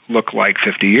looked like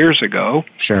 50 years ago.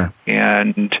 Sure.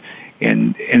 And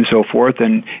so forth.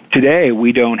 And today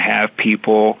we don't have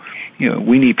people,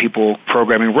 we need people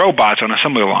programming robots on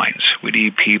assembly lines. We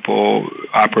need people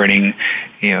operating,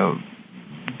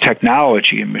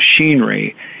 technology and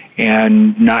machinery,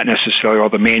 and not necessarily all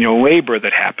the manual labor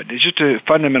that happened. It's just a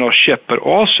fundamental shift, but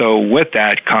also with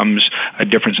that comes a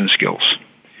difference in skills.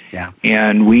 Yeah.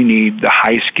 And we need the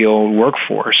high-skilled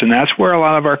workforce, and that's where a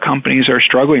lot of our companies are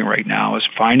struggling right now, is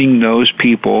finding those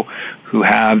people who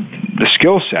have the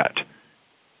skill set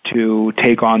to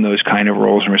take on those kind of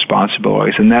roles and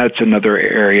responsibilities. And that's another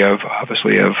area of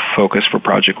focus for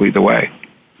Project Lead the Way.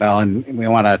 Well, and we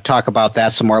want to talk about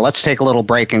that some more. Let's take a little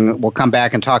break, and we'll come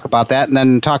back and talk about that, and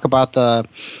then talk about the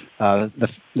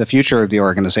future of the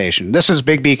organization. This is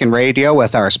Big Beacon Radio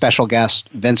with our special guest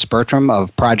Vince Bertram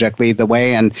of Project Lead the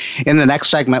Way, and in the next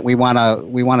segment, we want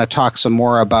to talk some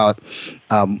more about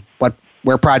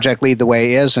where Project Lead the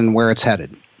Way is and where it's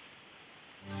headed.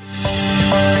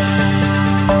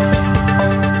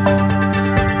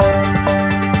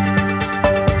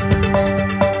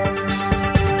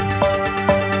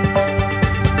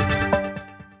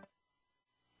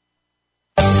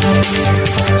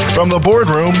 From the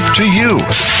boardroom to you,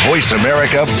 Voice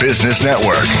America Business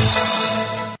Network.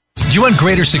 Do you want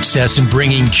greater success in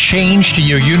bringing change to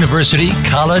your university,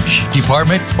 college,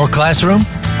 department, or classroom?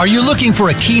 Are you looking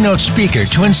for a keynote speaker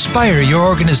to inspire your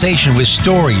organization with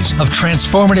stories of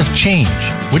transformative change?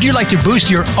 Would you like to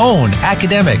boost your own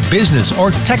academic, business,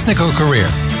 or technical career?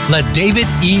 Let David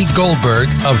E. Goldberg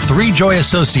of Three Joy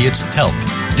Associates help.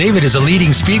 David is a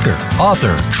leading speaker,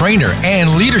 author, trainer,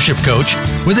 and leadership coach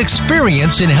with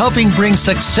experience in helping bring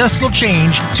successful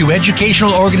change to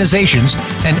educational organizations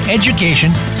and education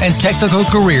and technical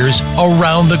careers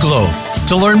around the globe.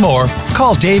 To learn more,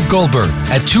 call Dave Goldberg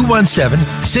at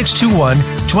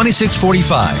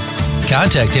 217-621-2645.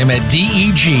 Contact him at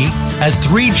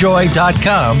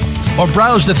deg@3joy.com or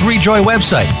browse the 3Joy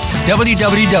website,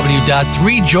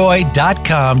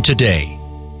 www.3joy.com today.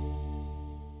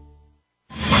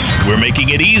 We're making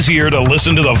it easier to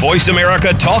listen to the Voice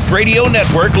America Talk Radio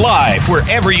Network live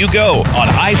wherever you go on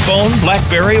iPhone,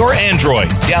 BlackBerry, or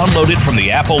Android. Download it from the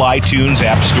Apple iTunes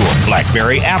App Store,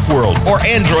 BlackBerry App World, or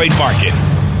Android Market.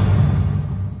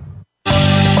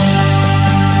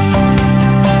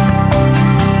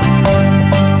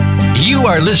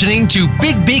 are listening to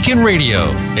Big Beacon Radio.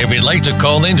 If you'd like to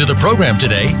call into the program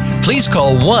today, please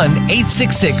call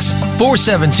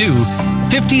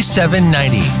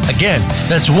 1-866-472-5790. Again,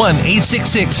 that's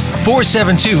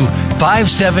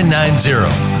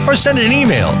 1-866-472-5790. Or send an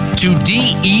email to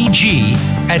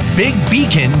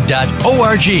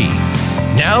deg@bigbeacon.org.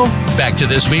 Now, back to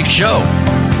this week's show.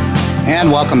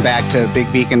 And welcome back to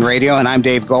Big Beacon Radio, and I'm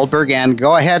Dave Goldberg. And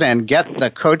go ahead and get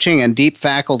the coaching and deep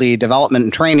faculty development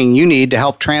and training you need to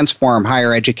help transform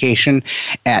higher education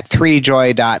at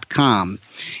 3joy.com.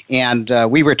 And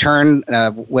we return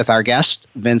with our guest,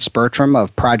 Vince Bertram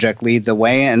of Project Lead the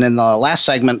Way. And in the last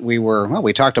segment, we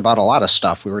talked about a lot of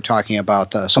stuff. We were talking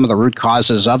about some of the root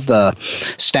causes of the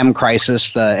STEM crisis,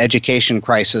 the education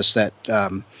crisis that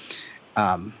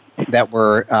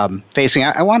we're facing.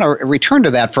 I want to return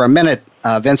to that for a minute,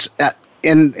 Vince.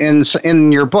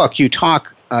 In your book, you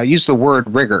use the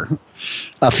word rigor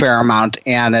a fair amount,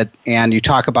 and you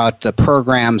talk about the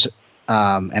programs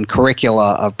and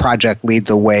curricula of Project Lead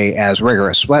the Way as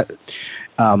rigorous. What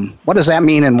does that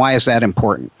mean, and why is that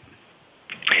important?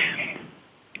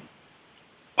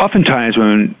 Oftentimes,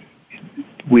 when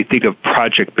we think of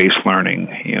project-based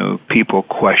learning, people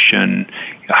question,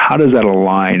 how does that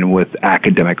align with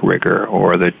academic rigor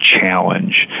or the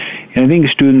challenge? And I think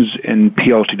students in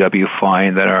PLTW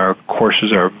find that our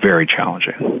courses are very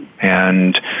challenging,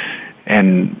 and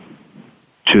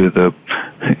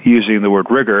using the word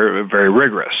rigor, very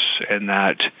rigorous, and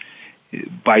that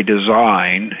by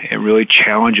design, it really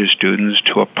challenges students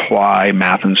to apply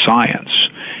math and science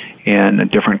in a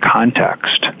different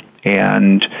context.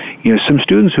 And some of the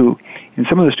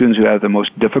students who have the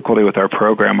most difficulty with our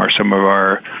program are some of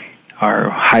our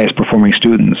highest performing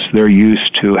students. They're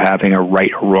used to having a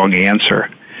right or wrong answer.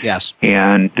 Yes.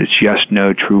 And it's yes,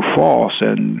 no, true, false.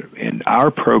 And in our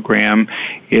program,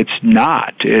 it's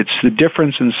not. It's the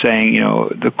difference in saying,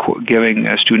 giving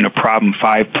a student a problem,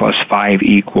 5 plus 5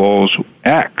 equals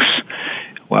X.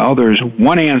 Well, there's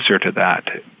one answer to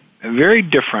that. A very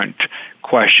different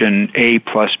question, A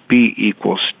plus B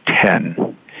equals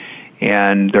 10.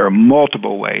 And there are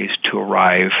multiple ways to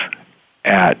arrive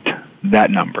at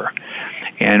that number.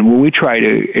 And what we try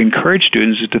to encourage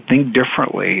students is to think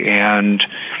differently, and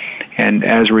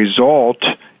as a result,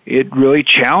 it really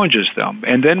challenges them.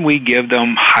 And then we give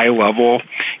them high level.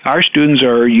 Our students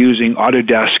are using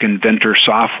Autodesk Inventor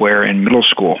software in middle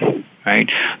school, right?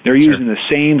 They're using the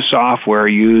same software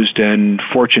used in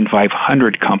Fortune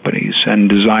 500 companies and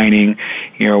designing,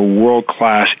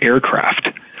 world-class aircraft.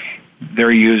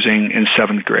 They're using in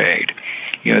 7th grade.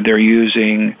 They're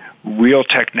using real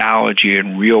technology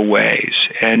in real ways,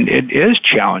 and it is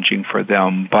challenging for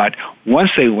them. But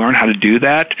once they learn how to do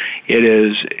that, it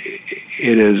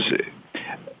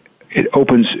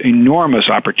opens enormous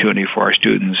opportunity for our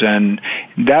students, and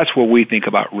that's what we think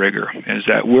about rigor, is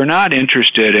that we're not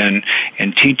interested in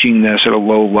teaching this at a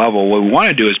low level. What we want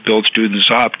to do is build students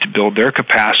up to build their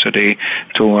capacity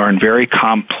to learn very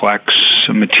complex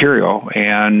material,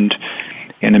 and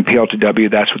in PLTW,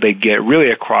 that's what they get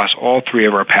really across all 3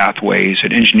 of our pathways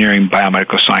in engineering,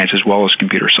 biomedical science, as well as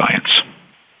computer science.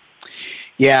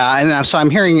 Yeah, and so I'm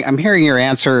hearing your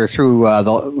answer through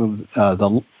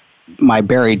my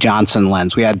Barry Johnson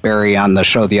lens. We had Barry on the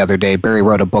show the other day. Barry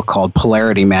wrote a book called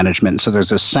Polarity Management. So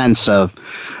there's a sense of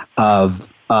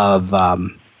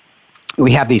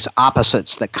we have these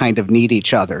opposites that kind of need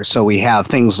each other. So we have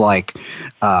things like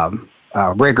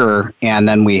rigor, and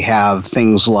then we have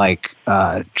things like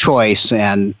choice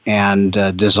and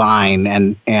design,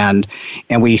 and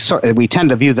we tend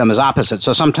to view them as opposites.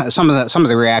 So sometimes some of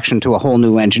the reaction to a whole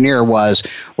new engineer was,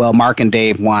 well, Mark and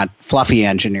Dave want fluffy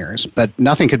engineers, but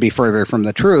nothing could be further from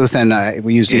the truth. And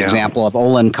we use the example of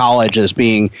Olin College as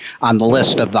being on the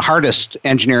list of the hardest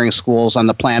engineering schools on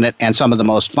the planet and some of the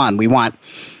most fun. We want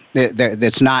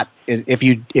it's not. If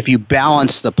you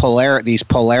balance these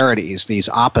polarities, these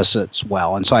opposites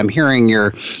well, and so I'm hearing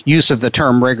your use of the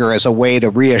term rigor as a way to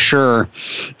reassure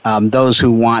those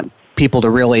who want people to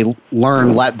really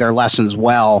learn their lessons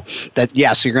well, that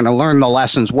yes, you're going to learn the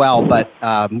lessons well, but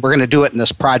we're going to do it in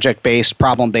this project-based,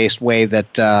 problem-based way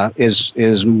that is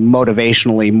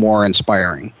motivationally more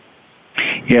inspiring.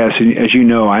 Yes, and as you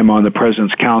know, I'm on the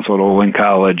President's Council at Olin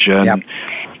College, and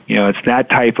it's that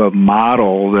type of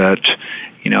model that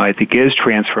I think is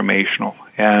transformational.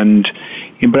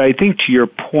 But I think to your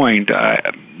point,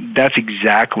 that's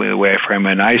exactly the way I frame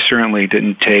it. And I certainly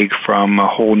didn't take from a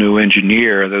whole new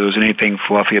engineer that there was anything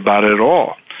fluffy about it at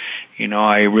all.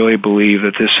 I really believe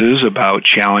that this is about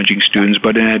challenging students,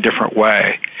 but in a different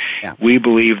way. Yeah. We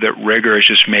believe that rigor is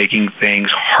just making things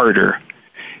harder.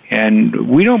 And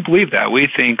we don't believe that. We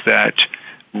think that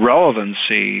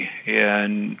relevancy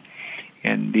and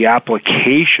the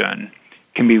application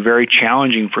can be very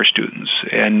challenging for students.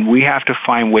 And we have to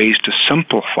find ways to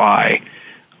simplify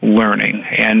learning.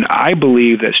 And I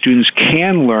believe that students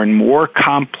can learn more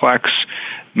complex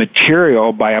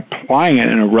material by applying it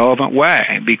in a relevant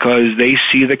way because they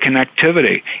see the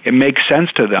connectivity. It makes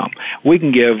sense to them. We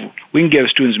can give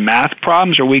students math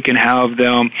problems, or we can have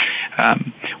them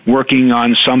working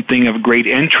on something of great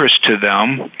interest to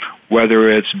them, whether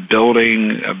it's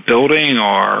building a building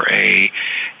or a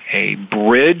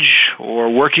bridge or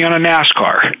working on a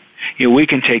NASCAR. We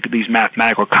can take these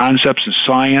mathematical concepts in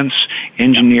science,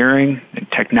 engineering, and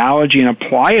technology and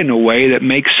apply it in a way that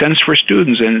makes sense for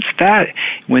students. And it's that,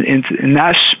 in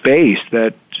that space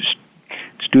that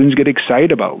students get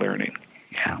excited about learning.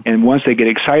 Yeah. And once they get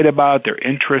excited about it, their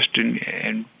interest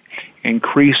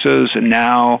increases, and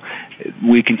now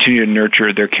we continue to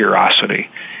nurture their curiosity.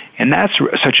 And that's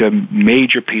such a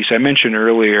major piece. I mentioned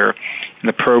earlier in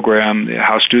the program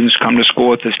how students come to school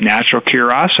with this natural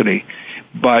curiosity,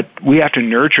 but we have to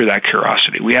nurture that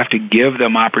curiosity. We have to give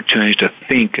them opportunities to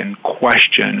think and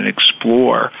question and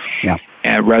explore,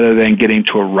 rather than getting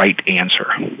to a right answer.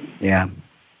 Yeah,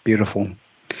 beautiful.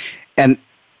 And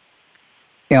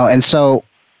and so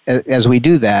as we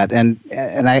do that, and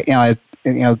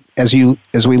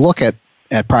as we look at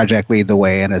Project Lead the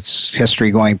Way and its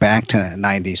history going back to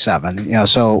 97.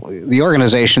 So the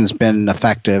organization's been an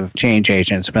effective change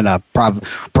agent. It's been a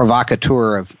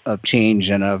provocateur of change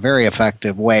in a very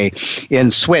effective way.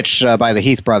 In Switch by the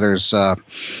Heath brothers,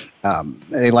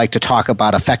 they like to talk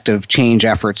about effective change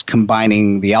efforts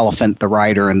combining the elephant, the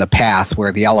rider, and the path,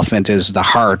 where the elephant is the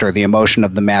heart or the emotion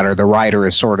of the matter, the rider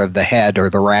is sort of the head or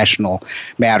the rational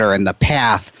matter, and the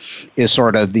path is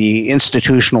sort of the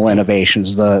institutional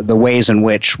innovations, the ways in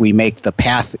which we make the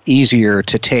path easier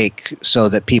to take so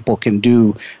that people can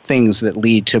do things that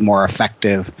lead to more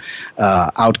effective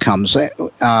outcomes.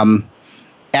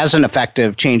 As an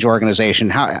effective change organization,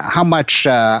 how much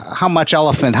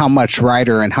elephant, how much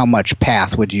rider, and how much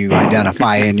path would you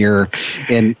identify in your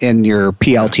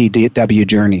PLTW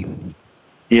journey?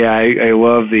 Yeah, I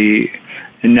love the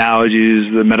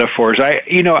analogies, the metaphors.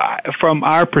 From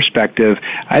our perspective,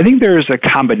 I think there's a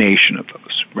combination of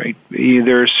those, right?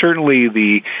 There's certainly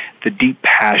the deep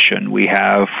passion we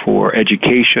have for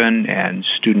education and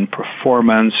student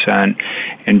performance and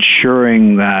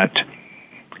ensuring that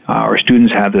our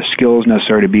students have the skills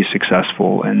necessary to be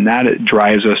successful, and that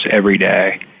drives us every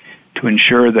day to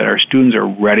ensure that our students are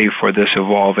ready for this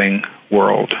evolving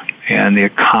world and the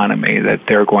economy that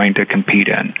they're going to compete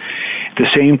in. At the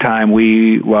same time,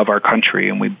 we love our country,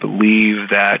 and we believe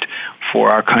that for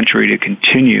our country to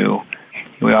continue,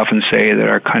 we often say that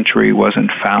our country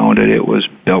wasn't founded, it was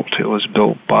built. It was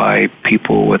built by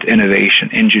people with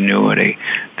innovation, ingenuity,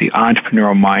 the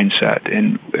entrepreneurial mindset.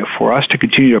 And for us to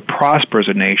continue to prosper as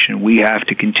a nation, we have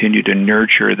to continue to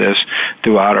nurture this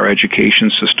throughout our education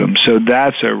system. So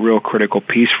that's a real critical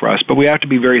piece for us. But we have to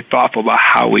be very thoughtful about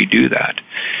how we do that.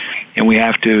 And we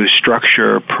have to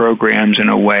structure programs in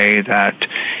a way that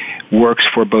works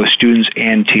for both students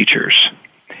and teachers.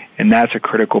 And that's a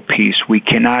critical piece. We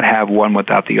cannot have one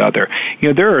without the other.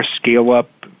 There are scale-up,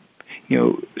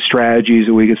 strategies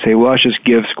that we could say, well, let's just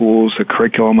give schools a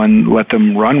curriculum and let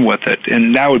them run with it.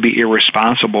 And that would be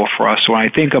irresponsible for us. So when I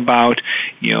think about,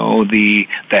 the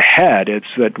head, it's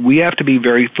that we have to be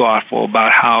very thoughtful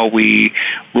about how we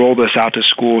roll this out to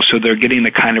schools so they're getting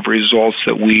the kind of results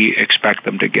that we expect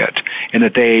them to get and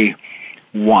that they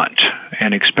want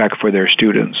and expect for their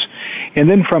students. And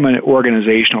then from an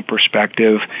organizational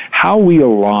perspective, how we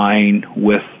align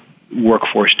with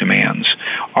workforce demands.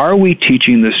 Are we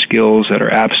teaching the skills that are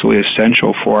absolutely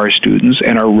essential for our students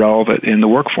and are relevant in the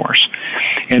workforce?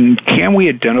 And can we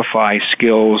identify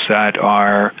skills that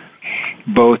are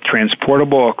both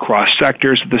transportable across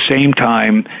sectors at the same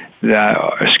time that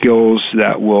are skills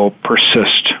that will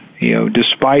persist?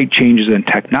 Despite changes in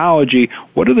technology,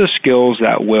 what are the skills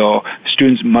that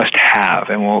students must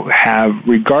have and will have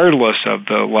regardless of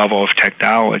the level of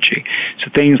technology?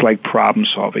 So things like problem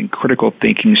solving, critical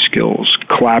thinking skills,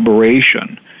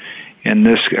 collaboration in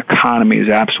this economy is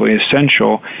absolutely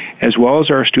essential, as well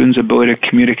as our students' ability to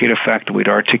communicate effectively,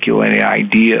 to articulate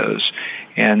ideas,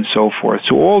 and so forth.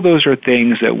 So all those are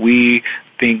things that we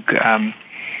think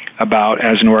about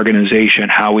as an organization,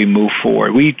 how we move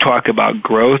forward. We talk about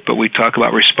growth, but we talk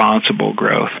about responsible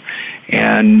growth.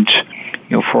 And,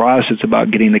 for us, it's about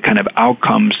getting the kind of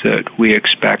outcomes that we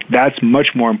expect. That's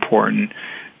much more important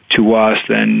to us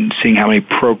than seeing how many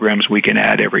programs we can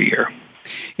add every year.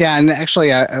 Yeah, and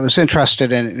actually I was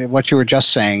interested in what you were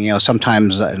just saying.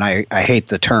 Sometimes, and I hate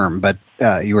the term, but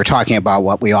you were talking about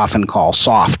what we often call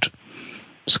soft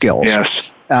skills.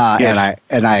 Yes. I'm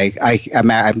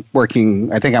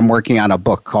working. I think I'm working on a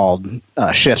book called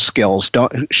Shift Skills.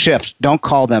 Don't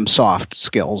call them soft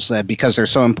skills because they're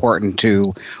so important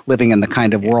to living in the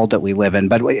kind of world that we live in.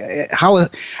 But how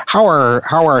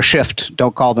are shift?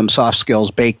 Don't call them soft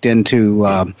skills baked into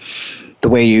the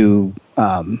way you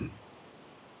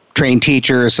train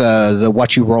teachers,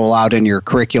 what you roll out in your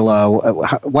curricula.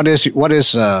 What is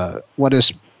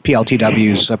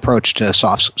PLTW's approach to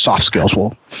soft skills?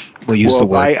 We'll use the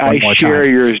word one more I share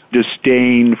your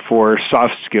disdain for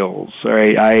soft skills.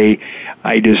 Right?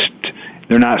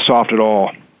 They're not soft at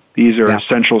all. These are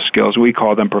essential skills. We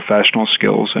call them professional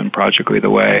skills in Project Lead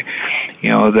the Way.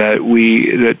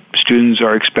 That students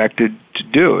are expected to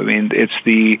do. I mean, it's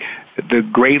the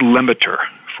great limiter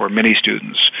for many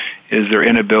students is their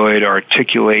inability to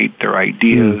articulate their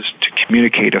ideas, to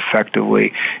communicate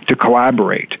effectively, to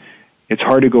collaborate. It's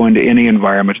hard to go into any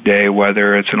environment today,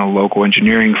 whether it's in a local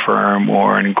engineering firm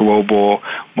or in global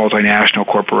multinational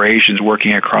corporations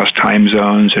working across time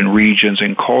zones and regions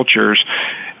and cultures,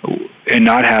 and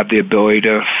not have the ability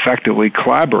to effectively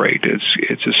collaborate.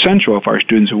 It's essential if our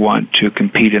students want to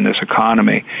compete in this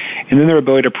economy. And then their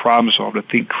ability to problem solve, to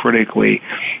think critically,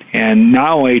 and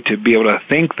not only to be able to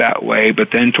think that way,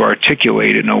 but then to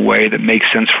articulate it in a way that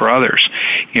makes sense for others.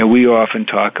 We often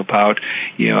talk about,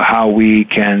 how we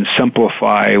can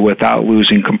simplify without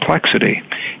losing complexity.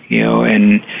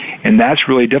 And that's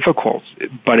really difficult,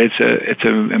 but it's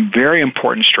a very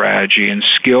important strategy and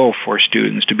skill for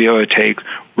students to be able to take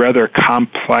rather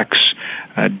complex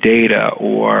data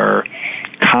or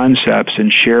concepts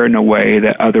and share in a way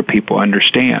that other people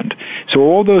understand. So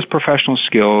all those professional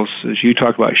skills, as you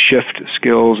talk about shift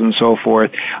skills and so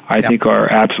forth, I think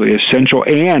are absolutely essential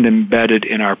and embedded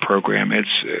in our program.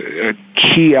 It's a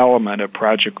key element of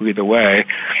Project Lead the Way,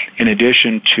 in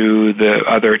addition to the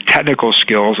other technical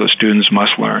skills that students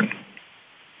must learn.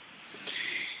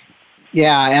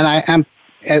 Yeah, and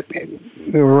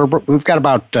we've got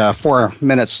about 4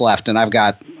 minutes left, and I've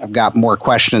got more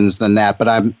questions than that. But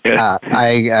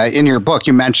in your book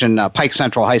you mentioned Pike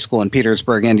Central High School in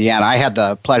Petersburg, Indiana. I had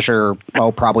the pleasure,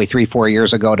 probably 3-4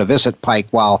 years ago, to visit Pike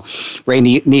while Ray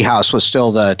Niehaus was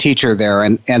still the teacher there,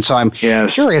 and so I'm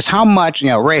curious how much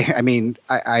Ray. I mean,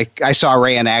 I saw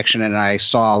Ray in action, and I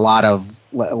saw a lot of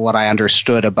what I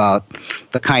understood about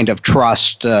the kind of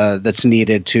trust that's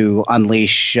needed to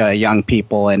unleash young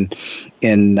people, and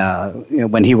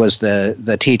when he was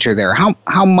the teacher there.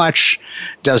 How much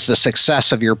does the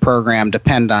success of your program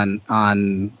depend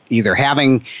on either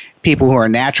having people who are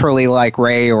naturally like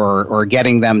Ray or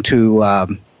getting them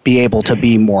to be able to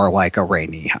be more like a Ray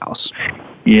Niehaus?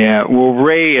 Yeah, well,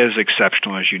 Ray is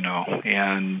exceptional, as you know,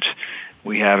 and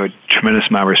we have a tremendous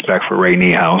amount of respect for Ray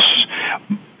Niehaus.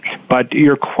 But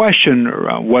your question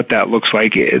around what that looks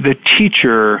like, the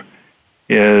teacher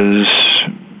is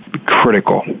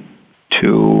critical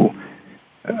to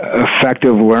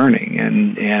effective learning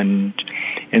and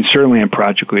certainly in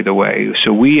Project Lead the Way.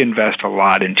 So we invest a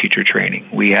lot in teacher training.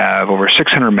 We have over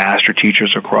 600 master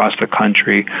teachers across the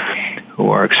country who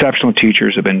are exceptional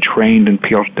teachers, have been trained in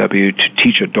PLTW to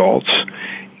teach adults,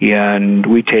 and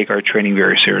we take our training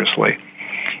very seriously.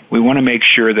 We want to make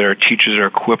sure that our teachers are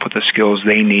equipped with the skills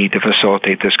they need to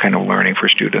facilitate this kind of learning for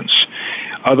students.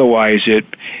 Otherwise,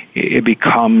 it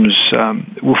becomes,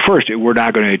 first, we're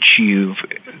not going to achieve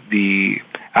the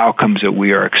outcomes that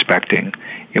we are expecting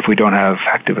if we don't have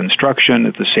effective instruction.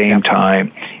 At the same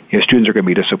time, students are going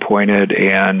to be disappointed,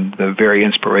 and the very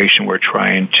inspiration we're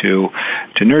trying to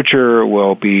nurture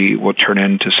will turn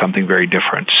into something very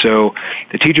different. So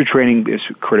the teacher training is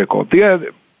critical.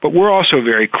 But we're also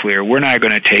very clear. We're not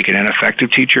going to take an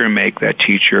ineffective teacher and make that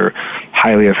teacher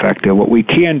highly effective. What we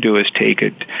can do is take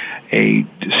a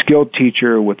skilled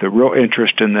teacher with a real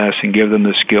interest in this and give them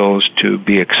the skills to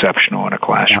be exceptional in a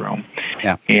classroom.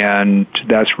 Yeah. And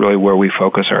that's really where we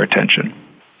focus our attention.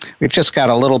 We've just got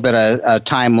a little bit of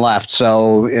time left,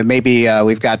 so maybe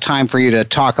we've got time for you to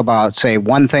talk about, say,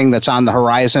 one thing that's on the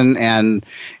horizon, and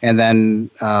then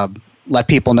let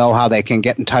people know how they can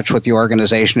get in touch with the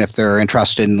organization if they're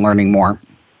interested in learning more.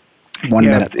 1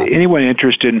 minute. Anyone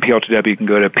interested in PLTW can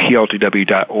go to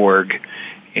pltw.org,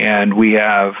 and we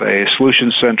have a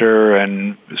solution center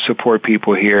and support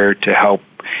people here to help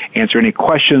answer any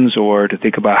questions or to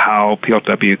think about how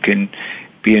PLTW can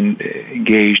be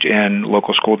engaged in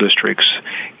local school districts.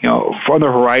 On the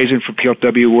horizon for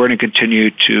PLTW, we're going to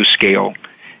continue to scale.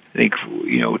 I think,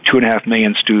 2.5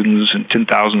 million students and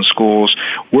 10,000 schools.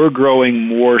 We're growing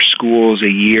more schools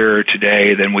a year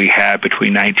today than we had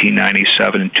between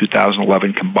 1997 and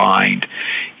 2011 combined.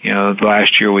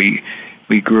 Last year we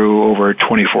we grew over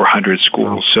 2,400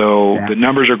 schools. So the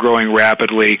numbers are growing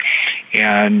rapidly,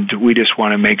 and we just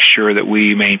want to make sure that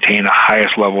we maintain the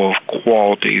highest level of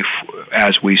quality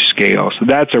as we scale. So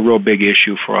that's a real big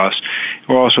issue for us.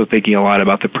 We're also thinking a lot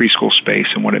about the preschool space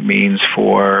and what it means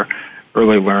for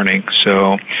early learning.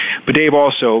 So, but Dave,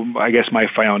 also, I guess my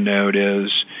final note is,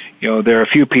 there are a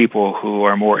few people who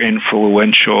are more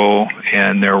influential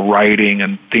in their writing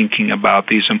and thinking about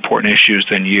these important issues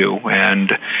than you.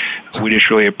 And we just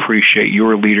really appreciate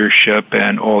your leadership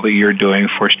and all that you're doing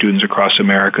for students across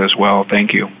America as well.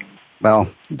 Thank you. Well,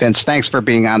 Vince, thanks for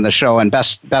being on the show, and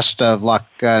best of luck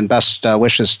and best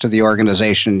wishes to the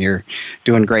organization. You're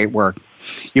doing great work.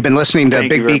 You've been listening to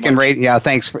Big Beacon Radio. Yeah,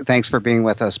 thanks for being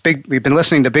with us. We've been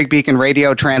listening to Big Beacon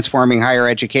Radio, Transforming Higher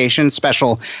Education.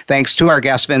 Special thanks to our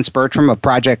guest, Vince Bertram of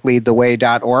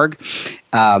ProjectLeadTheWay.org.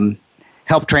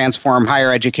 Help transform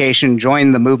higher education.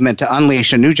 Join the movement to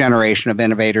unleash a new generation of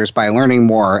innovators by learning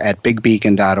more at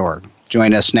BigBeacon.org.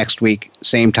 Join us next week,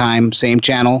 same time, same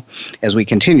channel, as we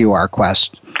continue our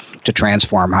quest to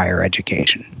transform higher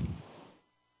education.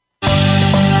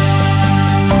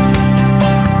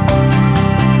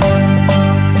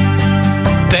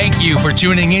 Thank you for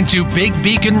tuning into Big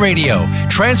Beacon Radio,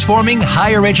 Transforming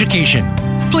Higher Education.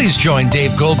 Please join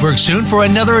Dave Goldberg soon for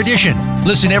another edition.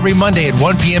 Listen every Monday at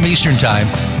 1 p.m. Eastern Time,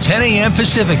 10 a.m.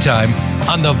 Pacific Time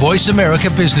on the Voice America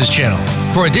Business Channel.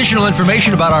 For additional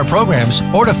information about our programs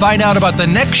or to find out about the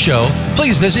next show,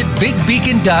 please visit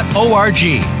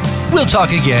bigbeacon.org. We'll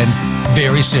talk again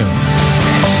very soon.